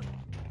you doing?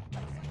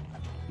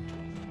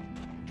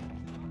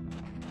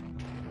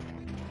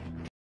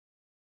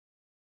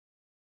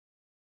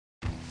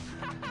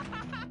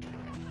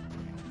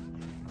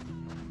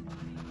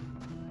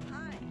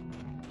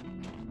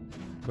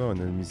 Bon, on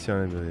a une mission à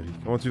la librairie.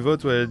 Comment tu vas,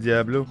 toi, El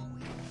Diablo?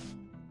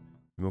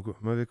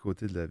 Mauvais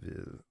côté de la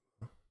ville.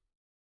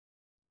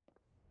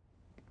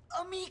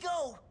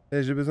 Amigo!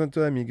 Hey, j'ai besoin de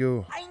toi,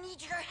 amigo. I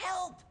need your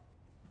help!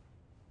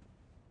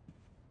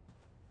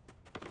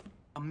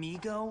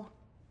 Amigo?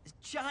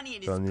 Johnny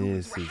and his Johnny et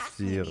goons ses were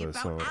hassling me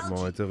tirs about m'ont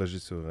Algie. interrogé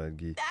sur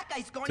Algie. That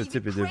guy's going Ce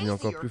type est devenu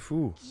encore plus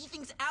fou. He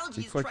thinks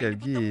Algie Il is croit trying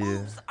to put qu'Algie the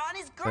moves on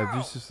his a girl.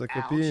 vu sur sa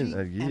copine.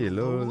 Algie est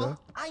là, là.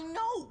 I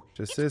know.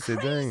 Je It's sais, c'est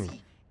dingue.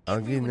 crazy.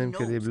 Algie Everyone n'aime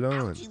que les knows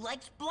blondes. Algie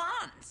likes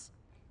blondes.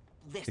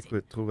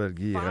 Écoute, trouve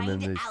Algie et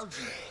ramène-le. Find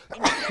Algie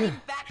and get him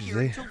back here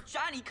Disais, until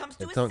Johnny comes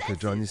to his attends que senses.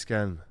 Johnny se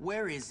calme.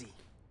 Where is he?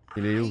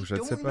 Il est où? Je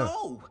ne sais don't pas.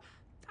 know.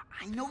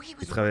 I know he Il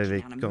was travaille working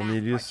avec on a math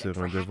Cornelius project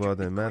sur un for devoir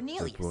de Hector maths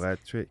Cornelius. pour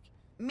Patrick.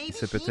 Maybe Il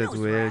sait he peut-être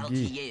knows où est where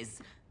Algie. Algie is.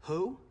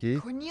 Who? Qui?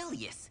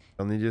 Cornelius.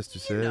 Cornelius, tu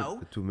sais, know,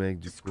 le tout mec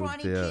du The cours de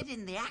scrawny théâtre. kid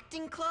in the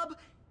acting club.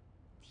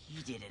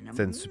 He did an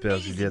C'est une super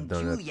amazing Juliette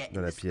dans la Juliet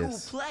in the school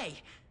pièce. play.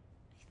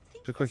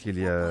 Je crois qu'il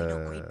y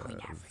a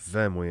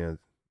 20 moyennes.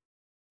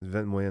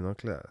 20 moyennes en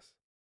classe.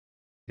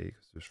 Ok,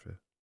 qu'est-ce que je fais?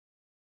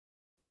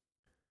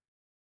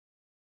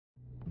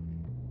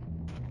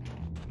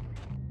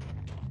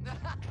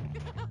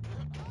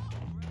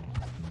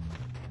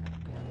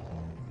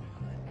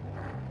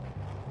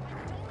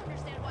 Don't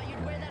understand why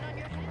you'd wear that on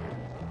your head.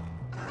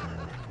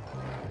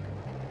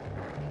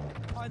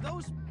 Are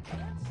those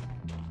pants?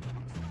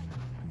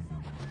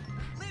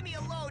 Leave me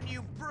alone,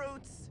 you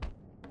brutes!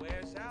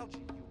 Where's Algie,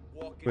 you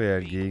walking Oui,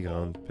 Algie,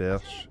 grande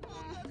perche.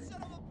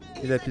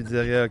 Et la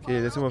pizzeria, ok,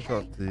 laissez-moi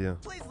partir.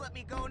 Please let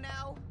me go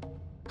now.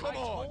 Come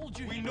on!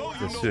 We know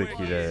C'est you know sûr where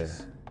qu'il he est...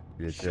 is.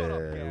 Il Shut up,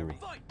 était... Gary. où?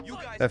 You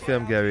guys La get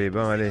ferme, out. Gary.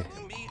 Bon, allez.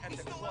 Me and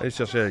the club. Allez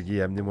chercher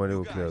Algie, amenez-moi là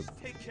au You club. guys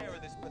take care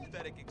of this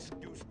pathetic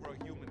excuse for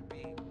a human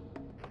being.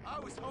 I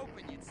was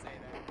hoping you'd say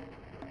that.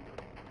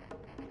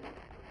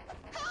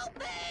 Help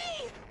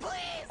me!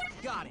 Please!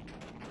 Got it.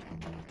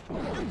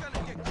 You're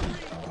gonna get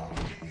green.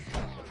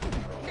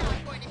 Now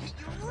I'm going to hit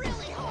you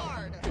really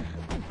hard.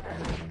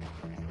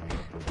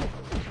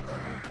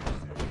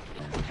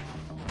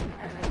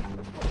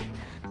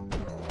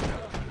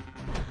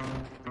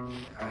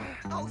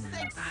 Oh,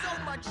 thanks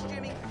so much,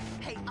 Jimmy.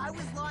 Hey, I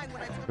was lying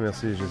when I told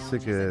Merci, je sais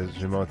que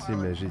j'ai menti,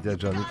 mais j'ai dit à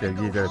Johnny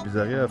qu'Algie était à la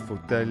pizzeria, faut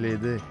que tu ailles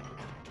l'aider.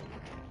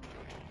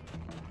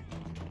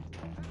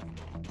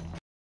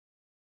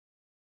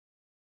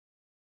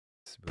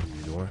 C'est pas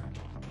si loin.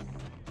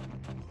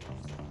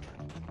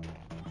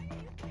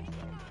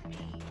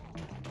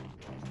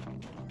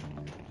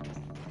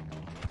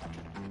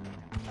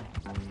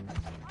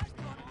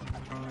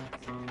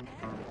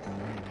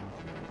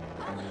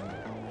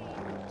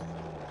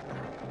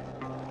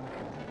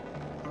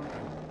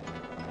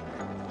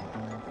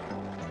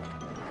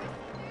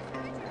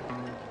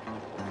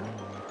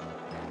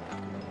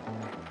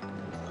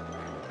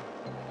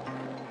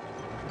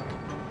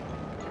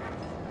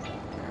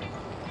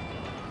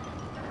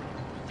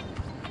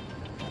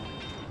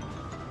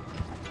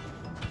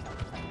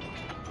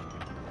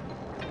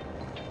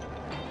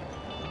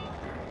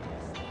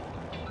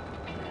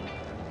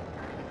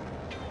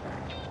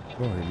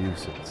 Bon, il est où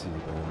ce petit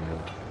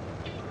bonhomme-là?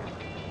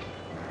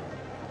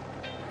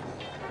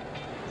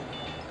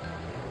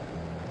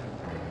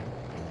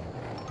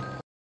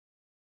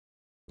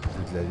 Au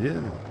bout de la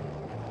ville?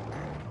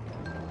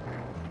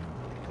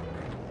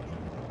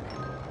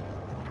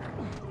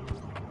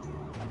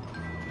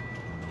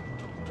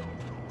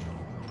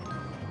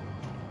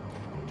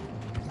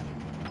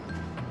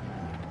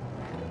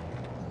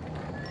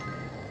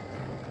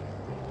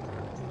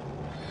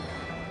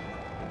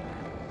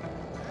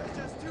 There's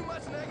just too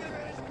much negative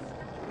energy.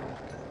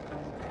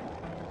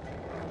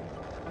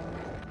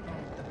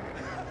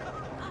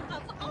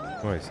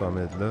 Ouais, il s'en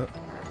met de là.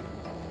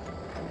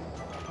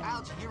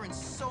 Algie, you're in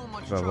so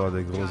much Il va avoir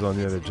de trouble. gros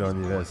ennuis avec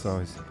Johnny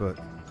Vincent et ses potes.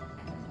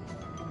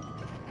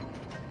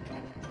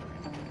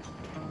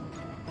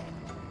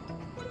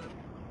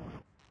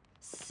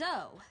 So,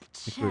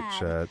 Écoute, Chad,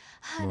 Chad,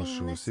 mon honey,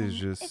 chou, c'est listen,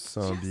 juste it's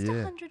 100 just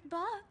billets. $100.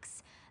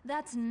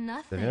 That's rien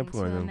nothing pour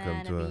to un a homme comme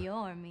man toi. of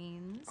your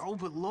means. Oh,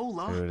 but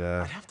Lola,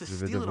 Là, I'd have to je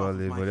vais steal it devoir off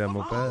les of my voler à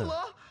mon père.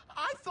 Lola,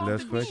 I thought Là, that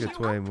je croyais we que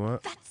toi et moi,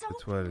 That's so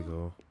c'est toi le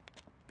gros.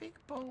 Big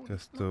bone.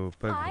 Costaud,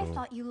 pas I gros.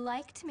 thought you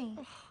liked me.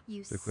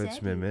 You De quoi said tu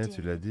you m'aimais, did.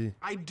 tu l'as dit.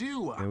 I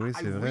do. Mais oui, I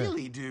c'est vrai.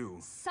 really do.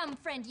 Some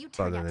friend you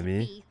Pardon, turned out to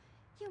ami. be.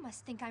 You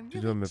must think I'm Tu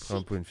really dois me prendre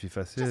cheap. pour une fille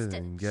facile, Just a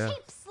une gare.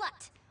 cheap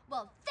slut.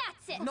 Well,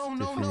 that's it. No, C'est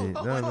no, fini.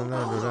 no. Non, non,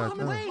 non, Lola, attends.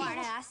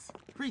 Smartass.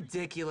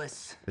 Ridiculous.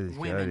 C'est les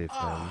Women. les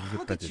femmes, vous êtes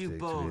Look at you pathétiques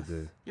tous les both.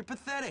 deux. You're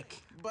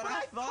pathetic. But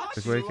I thought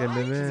Je croyais you qu'elle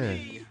liked m'aimait.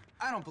 me.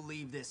 I don't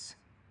believe this.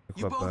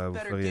 Je You crois both pas, vous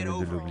better feriez get mieux de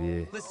over it.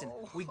 l'oublier. Listen,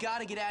 we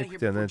gotta get out of here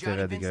Écoutez, on a before intérêt à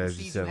Johnny dégager Vincent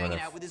d'ici sees you avant hanging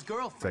la out with his sa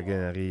girlfriend.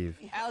 gagne arrive.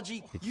 Algie,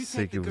 Et you qui sait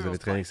take que the vous avez girls'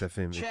 traîné avec place.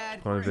 sa femme. Chad,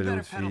 Prends le you vélo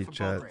better de pedal fille, for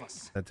Chad. both of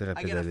us. Intérêt à I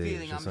got a pédaler.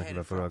 feeling Je I'm sens qu'il va headed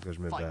for falloir a que je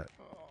me fight. batte.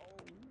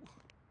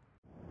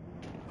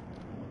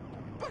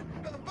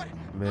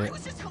 Mais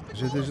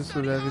j'étais juste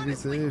sur la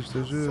révisée, je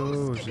te jure,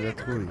 oh, j'ai la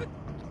trouille.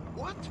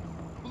 What?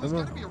 Ah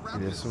non,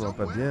 il est sûrement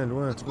pas bien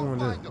loin,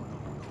 trouvons-le.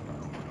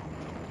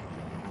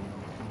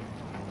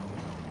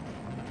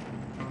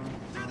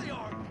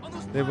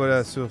 Et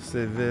voilà sur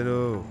ces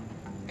vélos.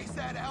 Is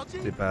that Algie?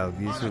 T'es pas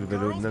Algie sur le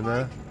vélo de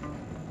Nana?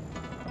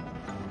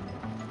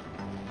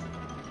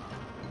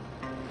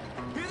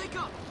 Here they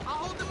come. I'll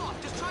hold them off.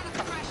 Just try not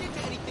to crash into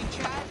anything,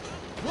 Chad.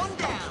 One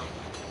down.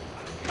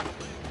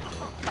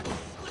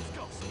 Let's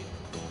go, Skip.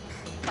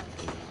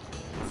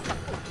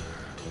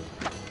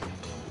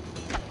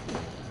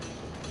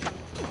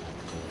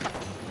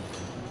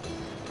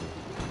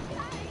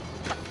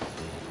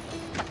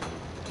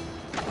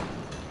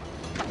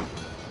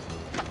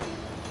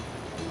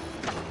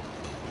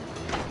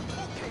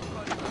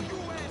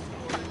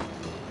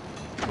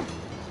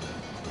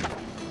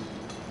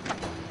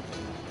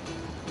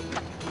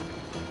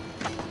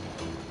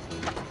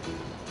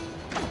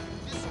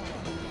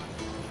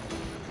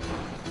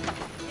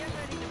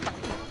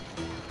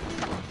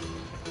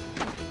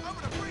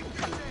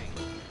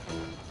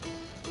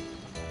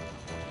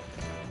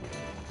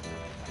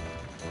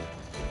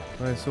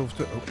 Ouais,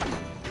 sauve-toi. Oh.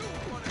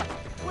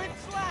 Quit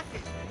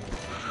slacking.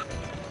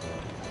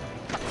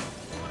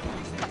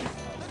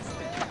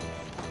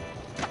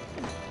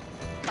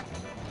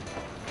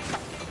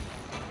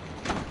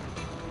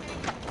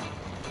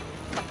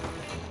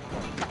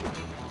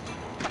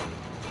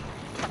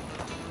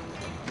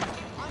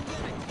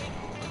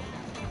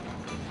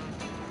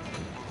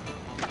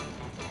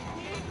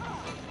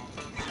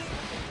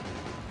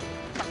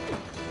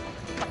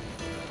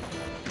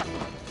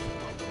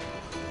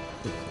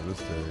 Là,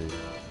 c'était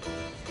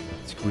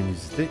un petit coup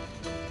inusité.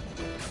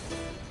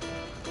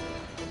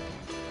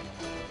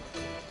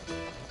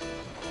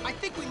 I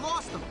think we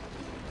lost them.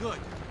 Good.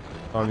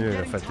 Tant mieux,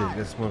 la fatigue.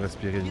 Laisse-moi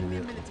respirer une Give me a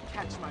minute. minute to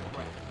catch my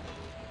breath.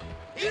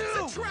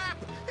 It's a trap!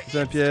 C'est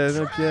un piège,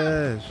 un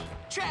piège!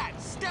 Chad,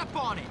 step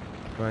on it!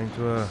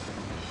 Soigne-toi.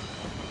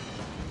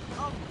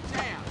 Oh,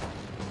 damn!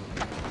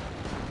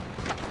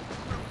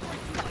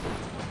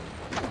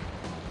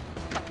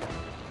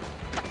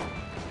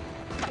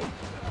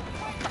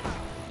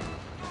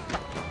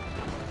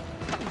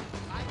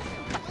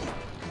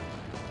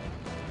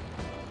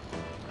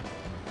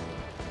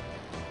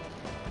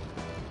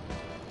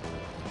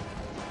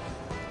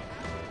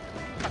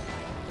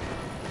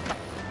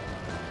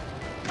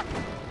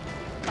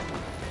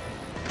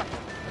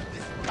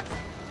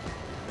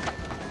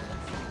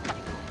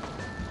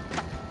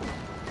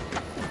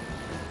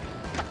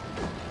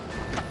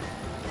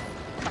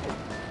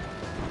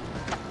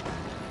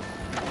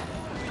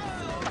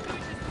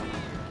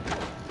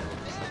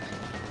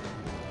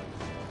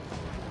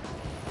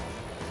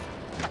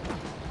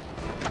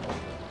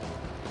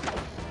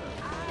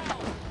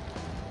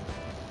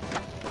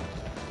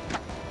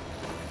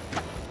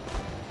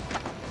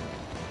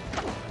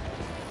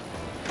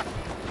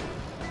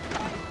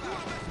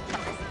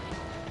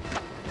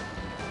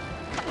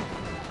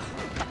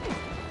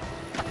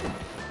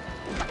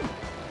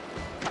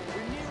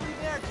 We're nearly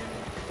there,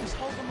 Jimmy. Just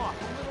hold them off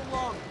a little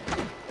longer.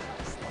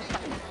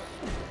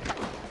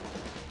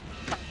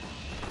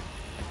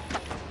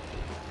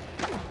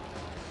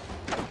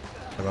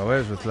 Ah bah ouais,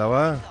 je veux te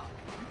l'avoir. You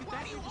could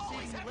thank me for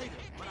saving me later,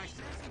 but I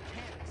seriously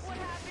can't. What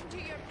happened to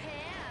your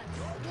pants?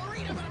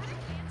 Worried about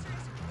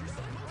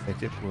the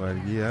T'inquiète pour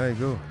allier, hein,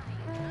 go.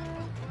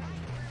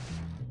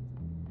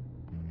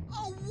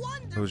 Oh,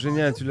 wonderful! Oh,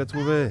 génial, tu l'as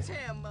trouvé.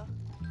 Tim.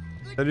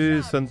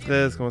 Salut, Son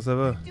 13, comment ça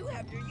va? You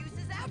have your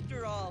uses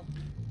after all.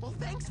 Well,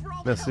 thanks for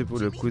all the Merci help, pour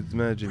le Jimmy. coup de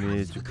main,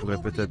 Jimmy. Tu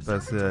pourrais peut-être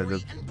passer à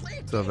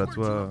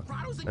l'observatoire,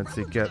 un de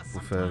ces quatre,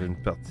 pour faire une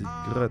partie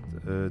de grotte.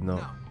 Non.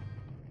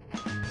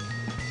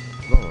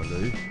 Bon, on l'a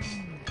eu.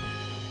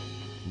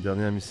 Une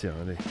dernière mission,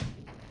 allez.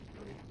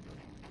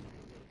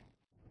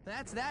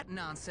 That's that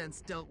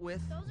nonsense dealt with.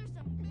 Those are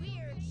some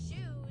weird shoes.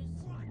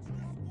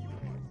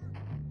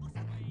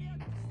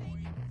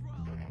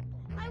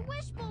 I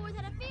wish Bullworth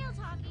had a field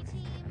hockey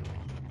team.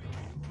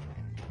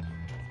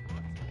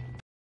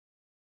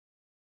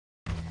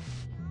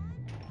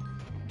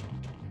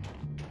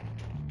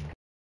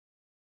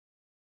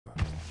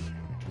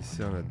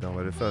 Mission là-dedans. On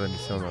va aller faire la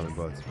mission dans le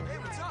bâtiment.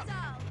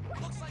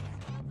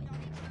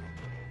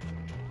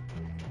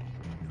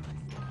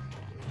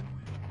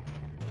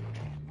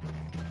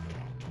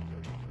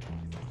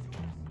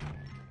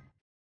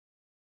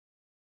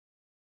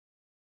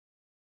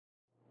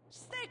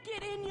 Stick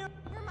it in your...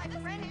 You're my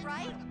friend,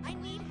 right? I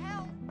need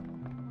help.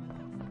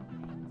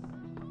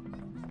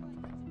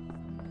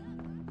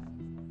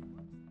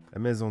 La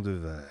maison de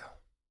verre.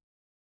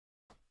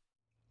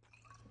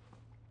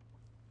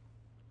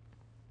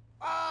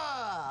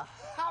 Ah,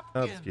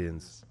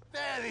 Hopkins.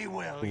 Very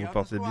well, Vous vous young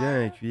portez bien,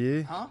 squire.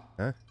 écuyer? Huh?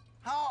 Hein?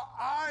 How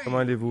are Comment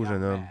you, allez-vous,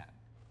 jeune young homme? man?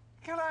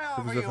 Can I Ça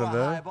offer vous you offre un a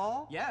verre?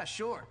 highball? Yeah,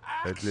 sure.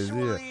 Avec plaisir.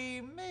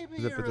 Actually, maybe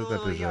Vous êtes you're a peut-être un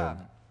peu little jeune. young.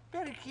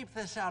 Better keep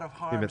this out of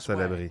Je vais mettre harm's ça à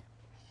way. l'abri.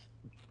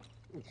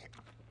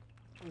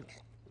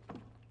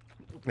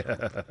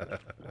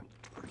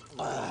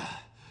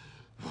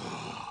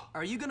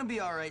 Are you gonna be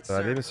all right, Ça va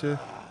aller, sir? monsieur?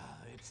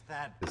 It's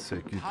that C'est ce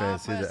qui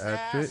pincé de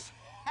Hat-Trick. pompous-ass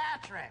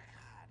Hat-Trick.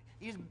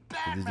 He's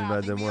Il dit du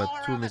mal de bad-mouthing me moi all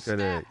à tous around mes the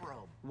collègues. staff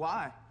room.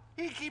 Why?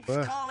 He keeps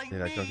Quoi? calling Il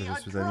me raconte que je a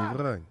suis un drunk.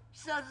 ivrogne.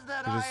 Says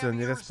that Que je I suis am un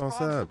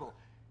irresponsable. irresponsible.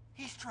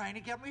 He's trying to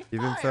get me Il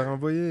veut me fired. faire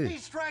envoyer.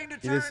 He's trying to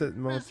Il turn essaie de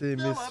monter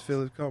Miss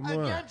Phillips contre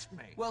moi. against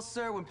me. Well,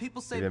 sir, when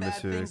people Eh say bien, bad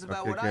monsieur, things quand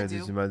about what quelqu'un I dit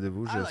do, du mal de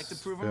vous, I je like to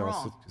prove fais him en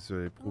wrong. sorte que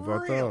ce prouve en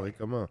tort. Et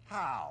comment?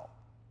 How?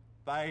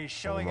 By En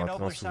showing vous a montrant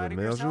nobler sur side le of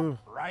meilleur yourself? jour.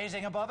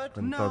 Rising above it?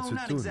 En étant No, dessus de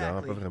not tout, non,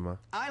 exactly. pas vraiment.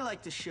 I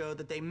like to show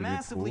that they Il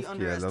massively prouve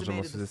qu'il a largement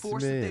underestimated the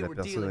force that sous-estimé they la were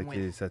personne dealing à qui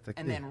il with, s'est and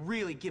attaqué. then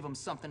really give them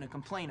something to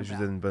complain Et je lui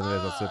about. donne une bonne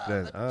raison de se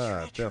plaindre. the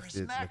Ah, treacherous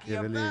perfide,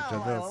 Machiavelli, Machiavélique,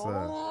 j'adore I ça.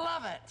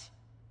 love it.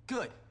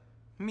 Good.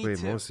 Me Oui,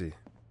 too. moi aussi.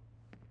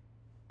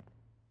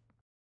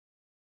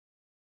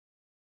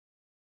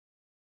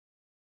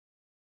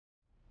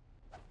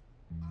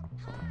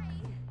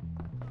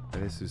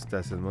 Allez sur le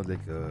stationnement de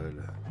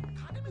l'école.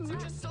 Condiments are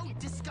just so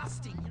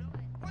disgusting.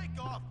 Break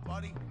off,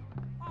 buddy.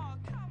 Oh,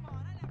 come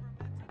on. I never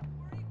meant to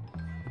worry.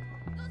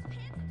 Those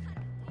pants are kind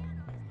of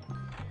tan on his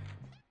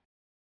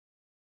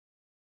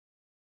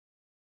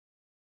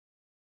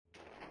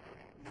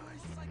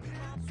Nice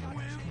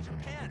swim.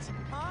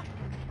 handsome, huh?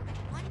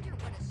 I wonder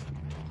what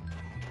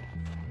a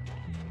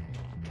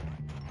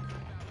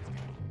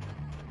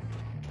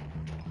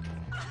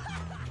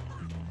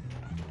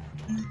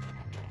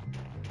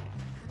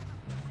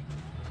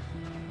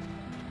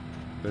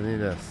Prenez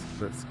la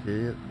spot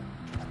skate.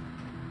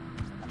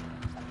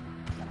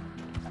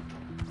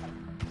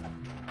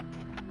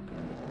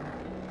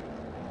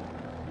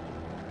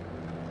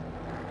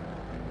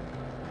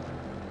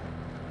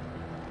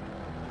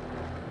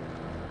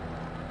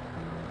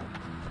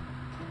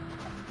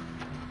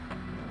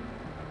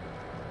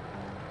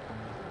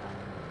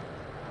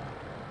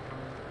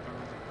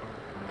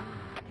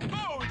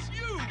 Oh, it's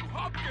you,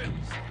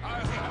 Hopkins!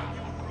 I'll have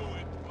you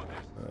ruined for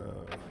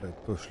this. Faites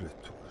pas que je le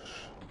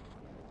touche.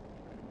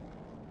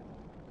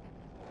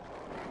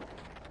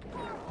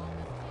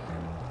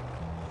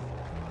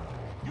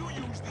 You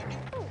use the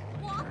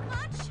walk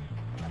much? This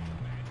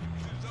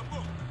is a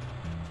book.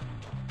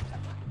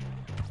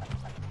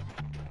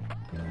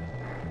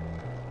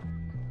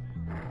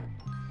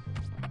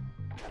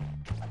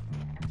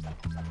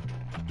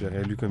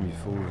 J'aurais lu comme il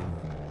faut. Là.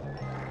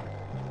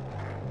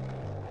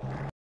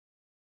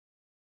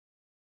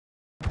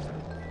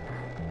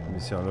 Cette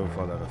mission-là, il va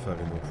falloir la refaire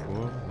une autre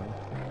fois. Hein.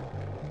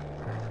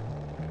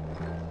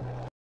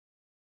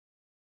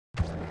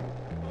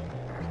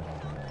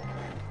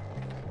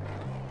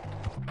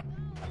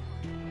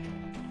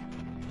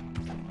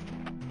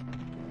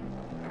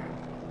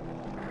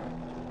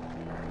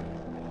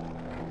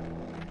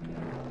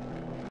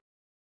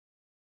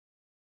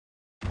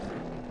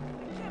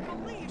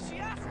 Can't believe she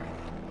asked me.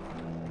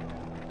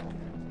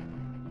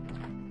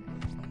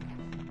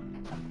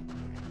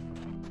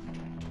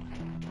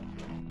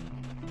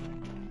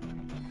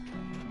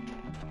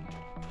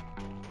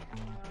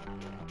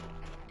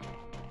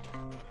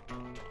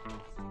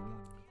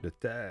 Le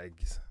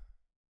tags.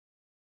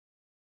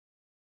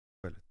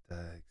 Quoi le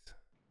tags?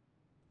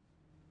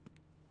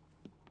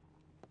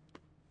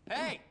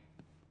 Hey!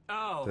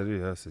 Oh,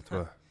 Salut, ah, c'est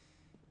toi.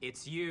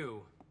 it's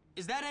you.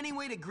 Is that any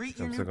way to greet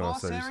C'est your comme ça new qu'on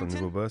boss, salue son nouveau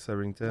Harrington? boss,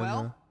 Harrington.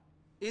 Well, Là.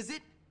 is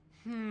it?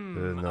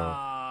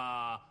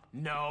 Non.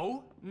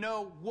 No.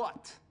 No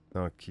what?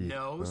 Non, qui?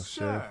 No, Non,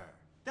 sir. chef.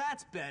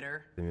 That's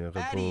better. C'est mieux At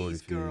repos, les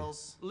ease, filles.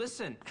 girls.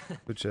 Listen,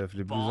 Écoute, chef,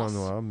 les blousons Boss,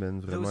 noirs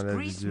mènent vraiment those la vie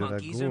grease dure à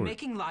monkeys are Gord.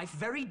 making life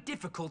very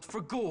difficult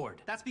for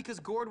Gord. That's because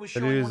Gord was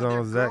Salut, showing one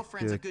of their Zanzac,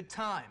 girlfriends a good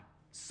time.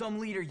 Some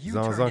leader you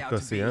Zanzan turned out to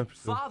Océan, be.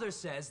 plutôt. Father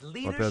says On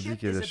perd dit leadership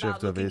que le is chef about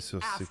doit looking veiller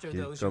sur ce after qu'il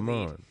those who lead.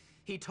 commande.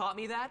 He taught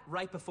me that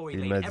right before he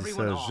Il laid m'a dit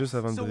everyone ça off. juste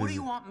avant So what do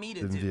you want me de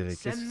to me do? virer.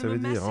 Qu'est-ce que Send ça veut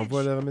them a dire?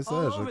 Envoie leur all message,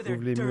 over their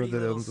retrouve les murs dirty de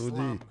little l'Androdi.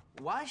 slum.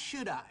 Why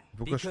should I?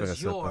 Pourquoi je ferais Because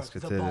ça? you're Parce que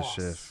the t'es le boss.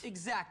 chef.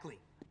 Exactly.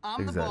 I'm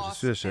the Exact, je boss,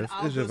 suis le chef and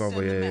I'll et je go vais send the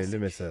envoyer message. le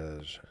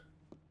message.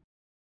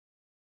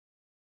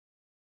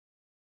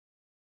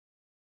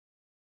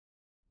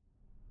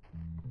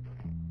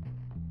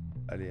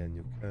 Allez à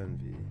New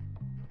Canvey.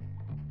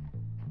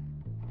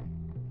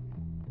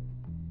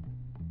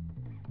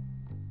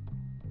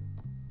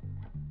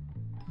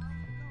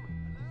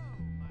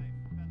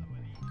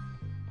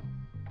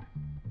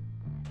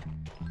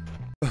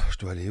 Oh, je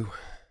dois aller où?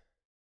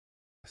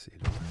 C'est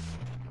loin.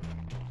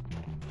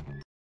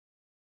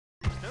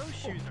 Those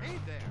shoes are... Hey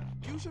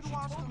there! You should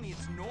watch them.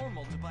 It's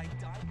normal to buy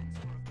diamonds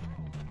for a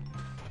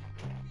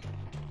girl.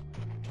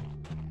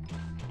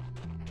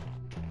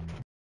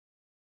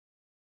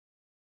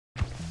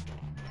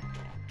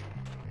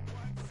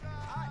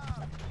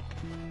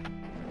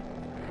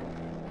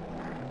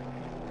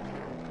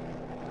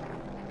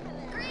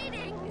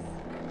 Greetings!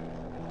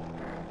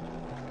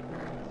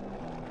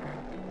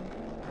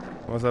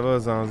 Comment ça va,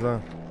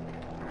 Zanzan?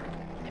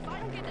 If I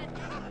don't get that...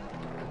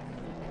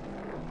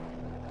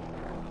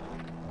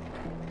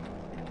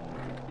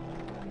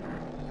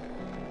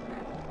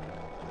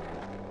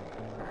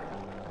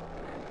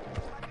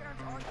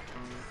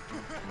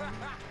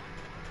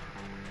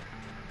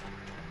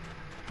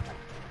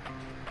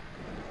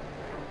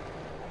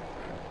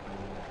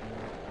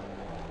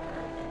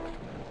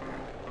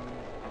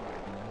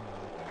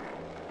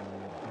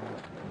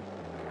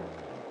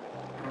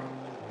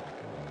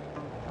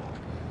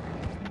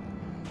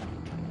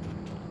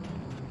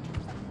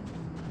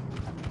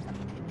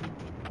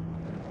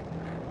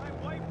 My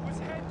wife was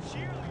head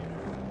cheerleader.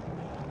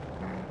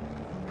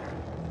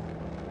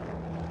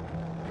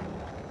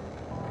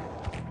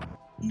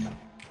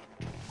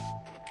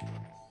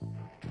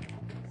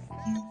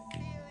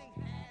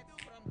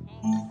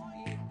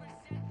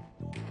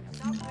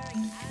 Stop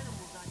wearing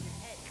animals on your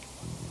head.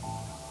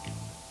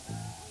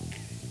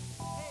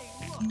 Hey,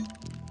 look!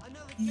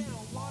 Another kid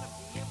on water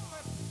for your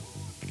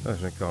purpose. Ah, je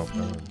viens de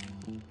comprendre.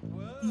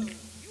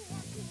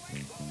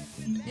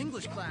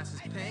 English class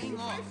is paying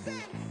off.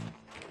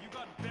 You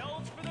got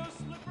bells for those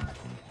slippers?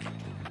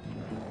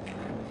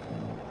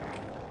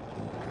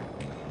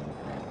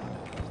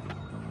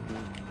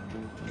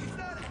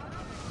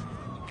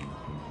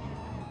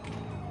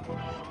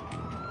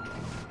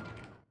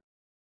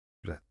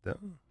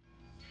 Là-dedans.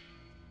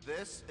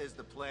 This is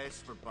the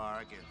place for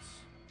bargains.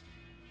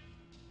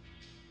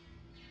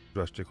 Je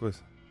dois acheter quoi,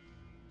 ça?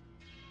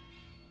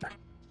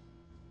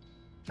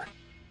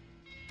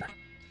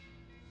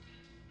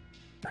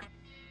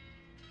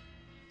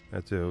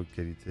 Nature de haute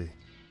qualité.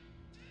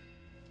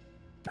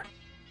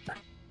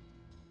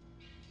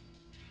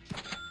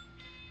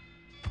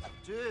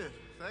 Dude,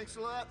 thanks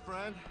a lot,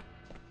 friend.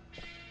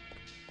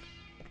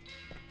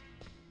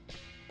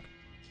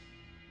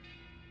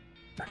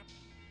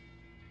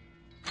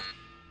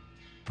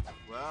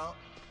 Well,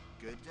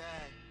 good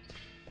day.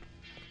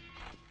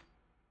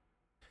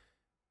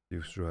 Et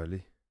où je dois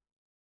aller?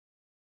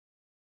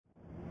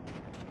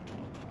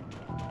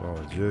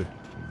 Mon Dieu.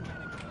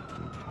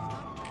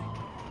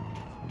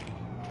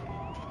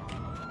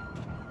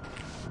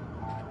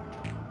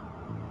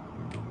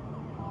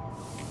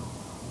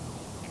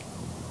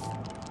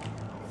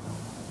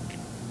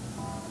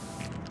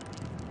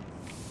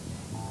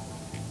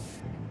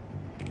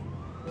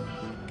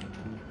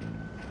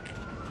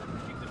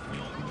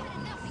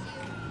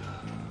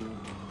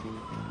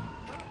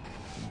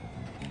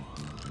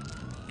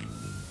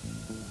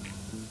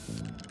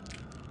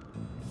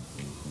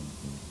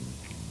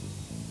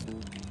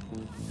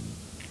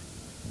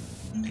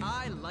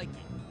 I like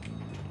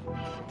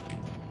it.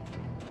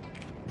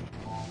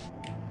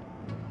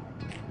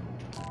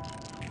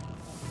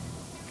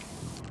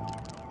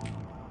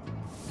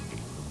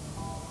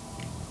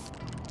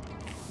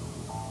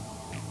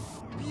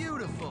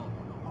 Beautiful.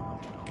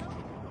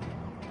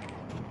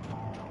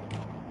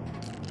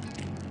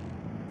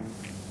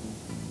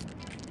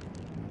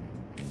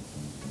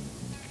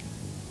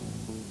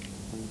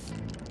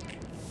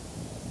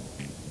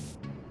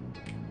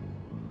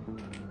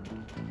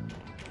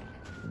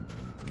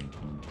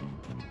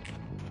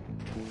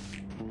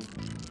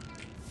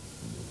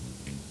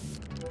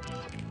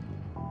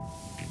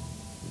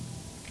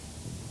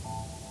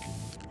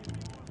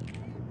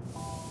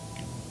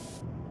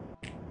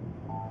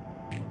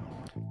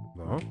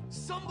 Bon.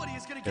 Somebody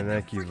is gonna Il y get en a their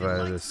un qui freaking va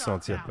le lights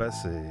knocked sentir out.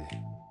 passer.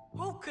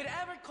 Who could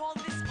ever call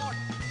this art?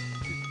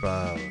 Il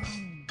parle.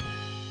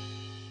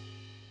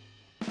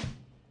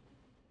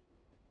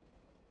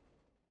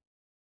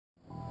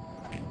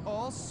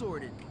 All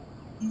sorted.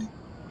 I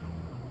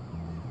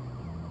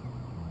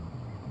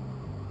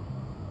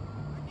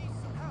need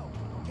some help.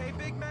 Okay,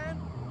 big man?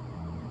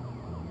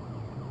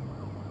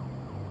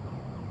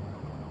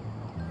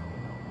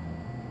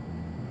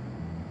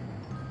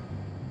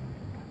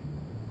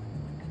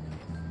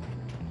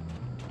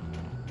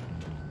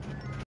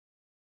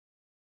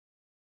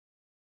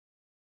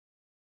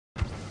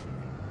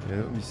 Il y a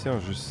une autre mission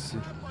juste ici.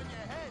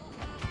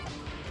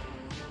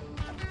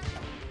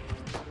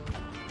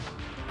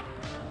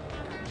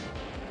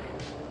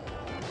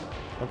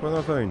 On peut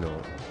en faire une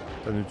autre.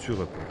 Ça ne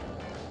tuera pas.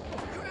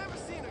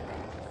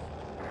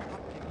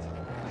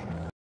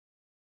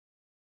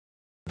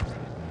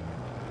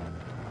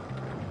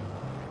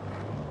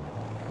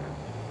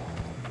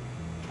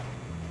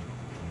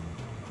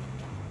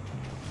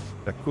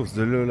 La course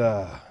de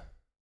Lola.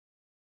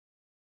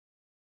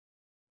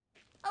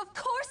 Of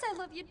course I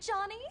love you,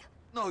 Johnny.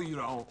 No, you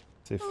don't.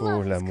 C'est faux,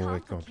 Love is l'amour est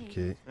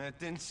complicated. compliqué. That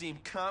didn't seem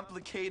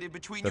complicated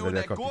between Ça you va and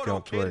l'air that compliqué Gordo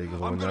entre toi et kid.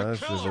 gros I'm gonna nage,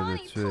 kill je him. vais le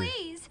Johnny, tuer.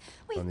 please.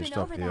 We've J'en ai, je been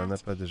t'en over prie, on n'a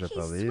that. pas déjà He's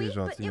parlé. Il est sweet,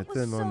 gentil, but mais it was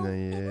tellement so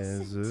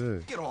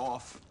niaiseux. Get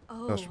off.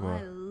 Oh, Franchement,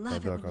 I love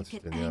it j'adore when quand you tu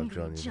get t'énerves, angry,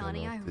 Johnny. Johnny.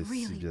 I Vraiment, t'es si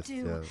really do.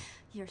 bestial.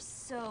 You're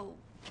so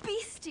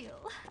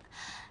bestial.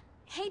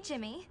 Hey,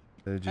 Jimmy.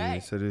 Salut Jimmy, Hey.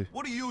 salut.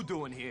 What are you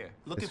doing here?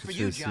 Looking Qu'est-ce for que tu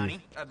you, fais ici? Johnny.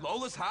 At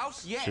Lola's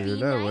house? Yeah. Chez Be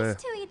là, nice ouais.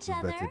 to each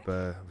Vous battez other.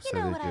 pas, vous You know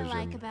savez what I que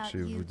like j'aime about chez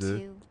you vous deux.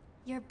 two.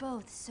 You're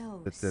both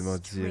so C'est tellement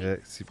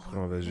direct, si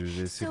prend, on va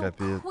juger, si so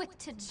rapide. quick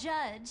to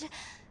judge,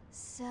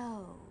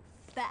 so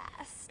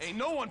fast. Ain't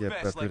no one Il n'y a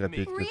pas fast plus like me.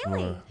 rapide que moi.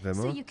 Really?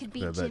 Vraiment? So you could Tu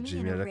beat vas battre Jimmy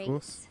Jimmy in à a la race?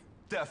 course?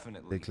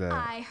 Definitely. C'est clair.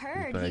 I Il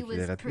heard paraît he qu'il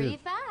est was pretty rapide.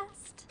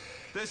 fast.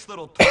 This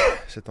little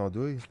C'est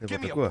andouille, give me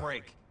n'importe a quoi.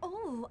 break.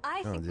 Oh,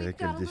 I On think dirait we've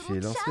que le got a défi est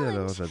little lancé, alors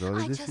challenge. j'adore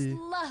les I just défis.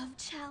 love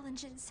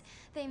challenges.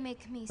 They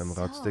make me Ça me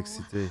rend tout so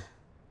excité.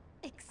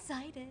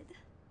 excited.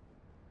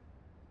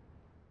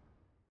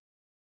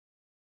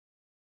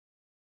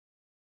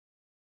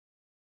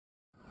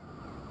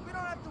 We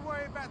don't have to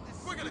worry about this.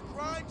 We're gonna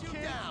grind you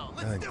kid. down.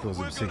 Ah, Let's une do it. course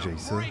de We're bicycle, gonna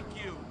j'ai ça.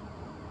 break you.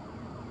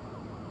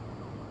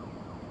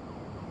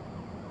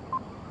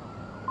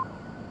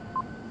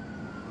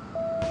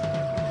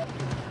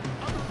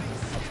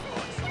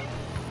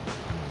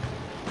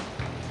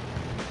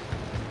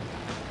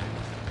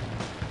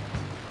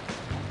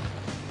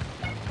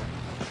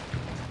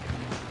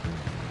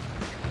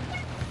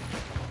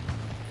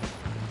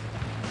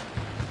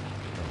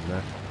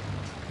 Maintenant.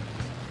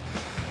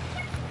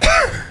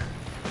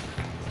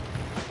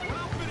 When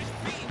I'm finished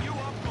beating you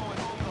up, going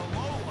home to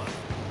Lola.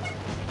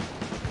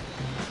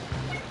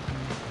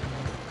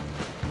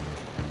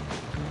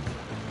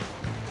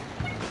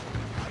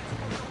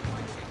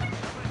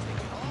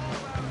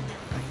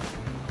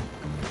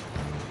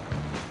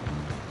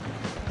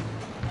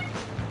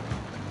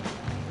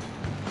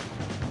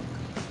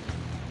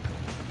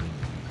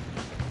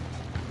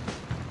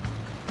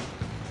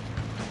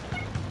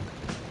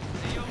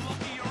 Hey, you're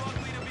lucky you're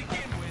ugly to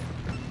begin with.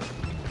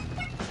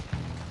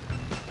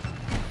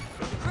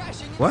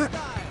 Crashing in What?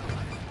 style.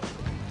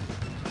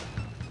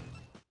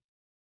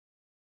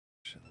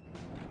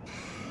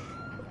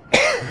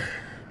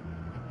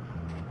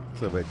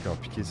 Ça va être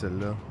compliqué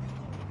celle-là.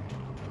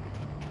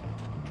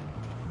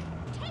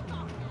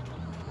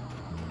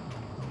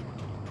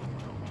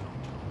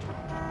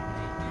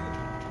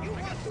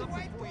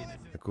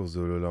 La course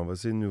de là, on va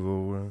essayer de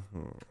nouveau. Hein.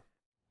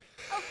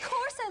 Of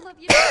course I love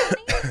you,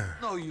 Johnny.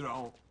 No, you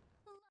don't.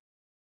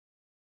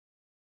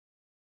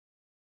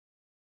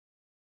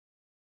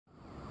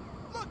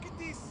 Look at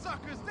these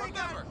suckers. They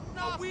Remember, got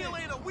nothing. a wheel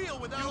ain't a wheel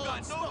without you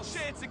got no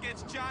chance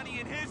against Johnny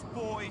and his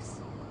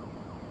boys.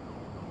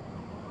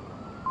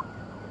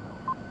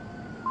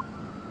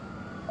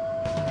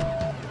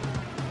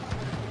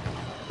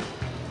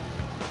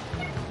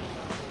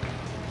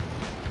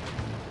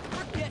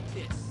 Forget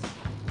this.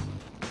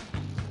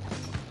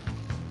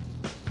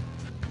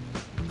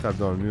 Frappe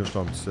dans le mur, je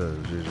tombe tout seul.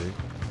 GG.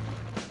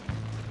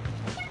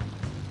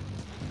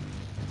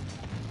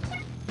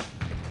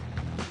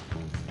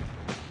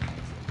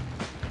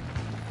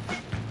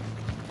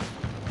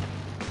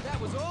 That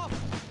was off.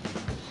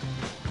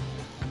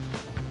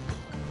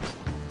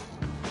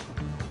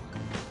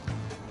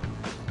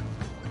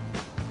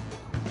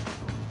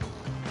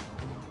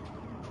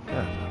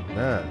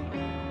 Ah,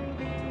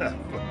 ah,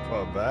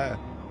 pas bad.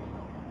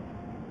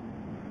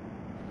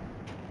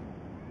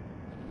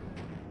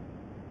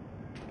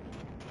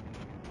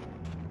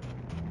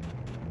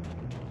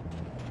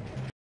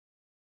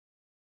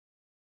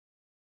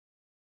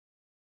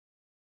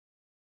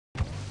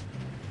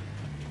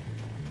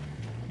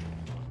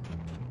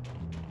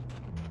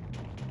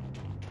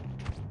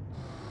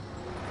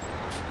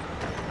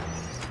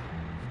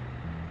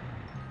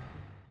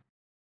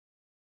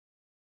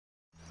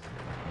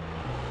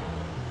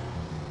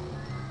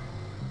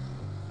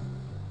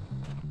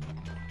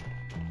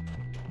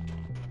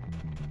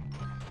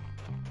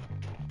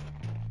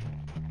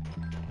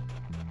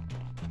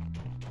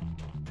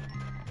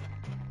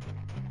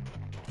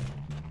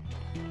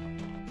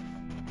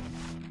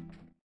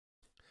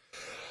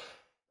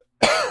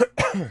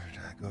 J'ai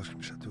la gorge qui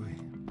me chatouille.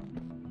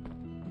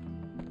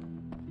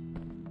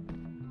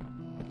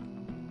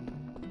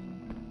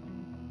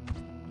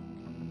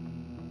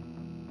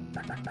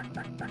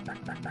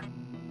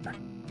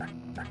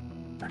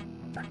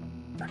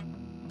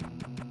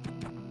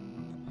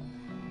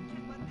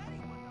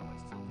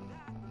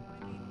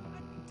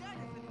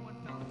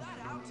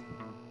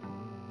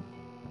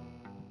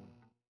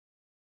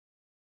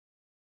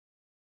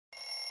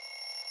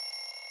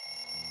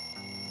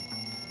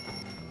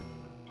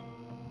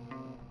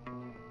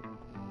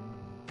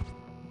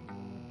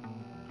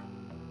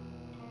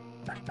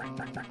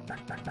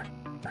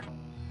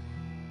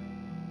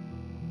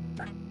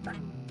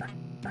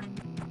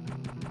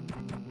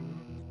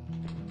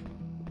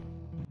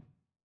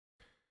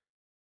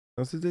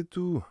 Donc c'était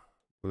tout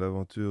pour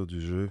l'aventure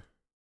du jeu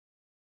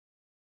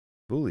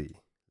Bully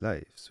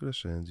live sur la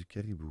chaîne du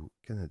Karibou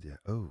canadien.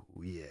 Oh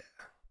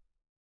yeah!